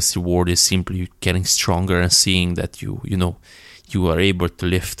biggest reward is simply getting stronger and seeing that you are able to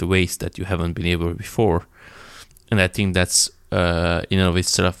lift weights that you haven't been able before. And I think that's, in and of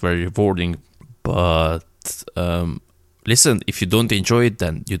itself, very rewarding. But listen, if you don't enjoy it,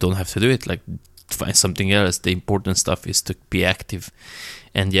 then you don't have to do it. Like, find something else. The important stuff is to be active.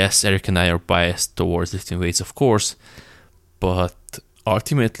 And yes, Eric and I are biased towards lifting weights, of course, but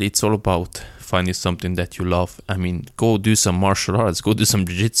ultimately it's all about finding something that you love. I mean, go do some martial arts, go do some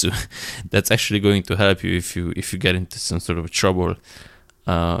jiu-jitsu. That's actually going to help you if you get into some sort of trouble.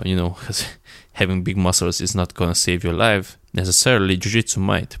 Because having big muscles is not going to save your life necessarily. Jiu-jitsu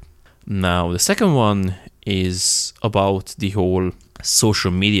might. Now, the second one is about the whole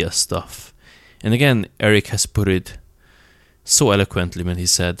social media stuff. And again, Eric has put it so eloquently when he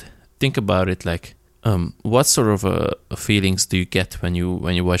said, think about it like, what sort of feelings do you get when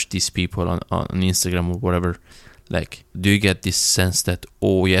you watch these people on Instagram or whatever? Like, do you get this sense that,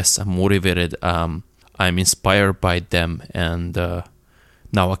 oh yes, I'm motivated, I'm inspired by them, and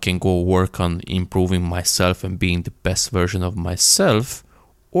now I can go work on improving myself and being the best version of myself?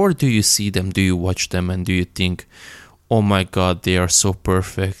 Or do you see them, do you watch them, and do you think, oh my god, they are so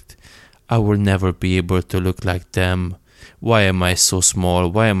perfect, I will never be able to look like them. Why am I so small?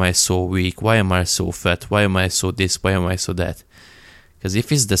 Why am I so weak? Why am I so fat? Why am I so this? Why am I so that? Because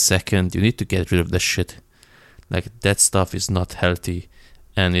if it's the second, you need to get rid of the shit. Like, that stuff is not healthy,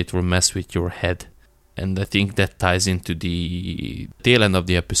 and it will mess with your head. And I think that ties into the tail end of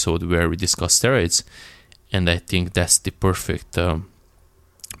the episode where we discuss steroids. And I think that's the perfect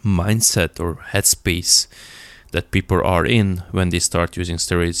mindset or headspace that people are in when they start using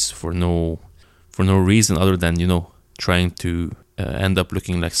steroids for no reason other than, trying to end up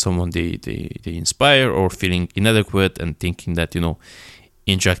looking like someone they inspire, or feeling inadequate and thinking that,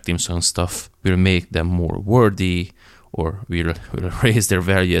 injecting some stuff will make them more worthy or will raise their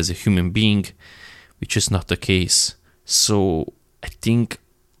value as a human being, which is not the case. So I think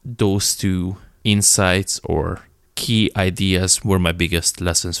those two insights or key ideas were my biggest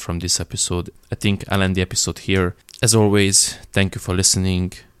lessons from this episode. I think I'll end the episode here. As always, thank you for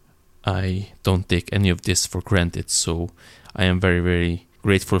listening. I don't take any of this for granted, so I am very, very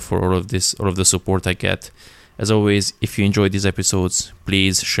grateful for all of the support I get. As always, if you enjoyed these episodes,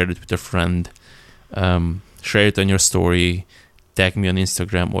 please share it with a friend. Share it on your story, tag me on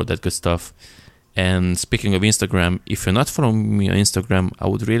Instagram, all that good stuff. And speaking of Instagram, if you're not following me on Instagram, I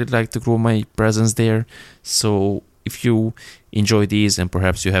would really like to grow my presence there. So if you enjoy these and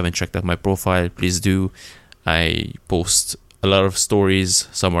perhaps you haven't checked out my profile, please do. I post a lot of stories.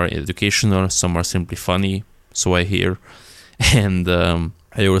 Some are educational, some are simply funny, so I hear. And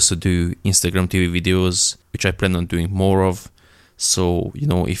I also do Instagram TV videos, which I plan on doing more of. So,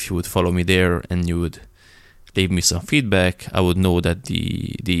 if you would follow me there and you would leave me some feedback, I would know that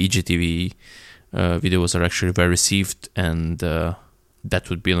the IGTV videos are actually well received, and that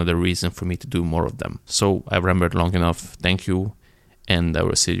would be another reason for me to do more of them. So I've rambled long enough. Thank you, and I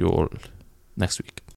will see you all next week.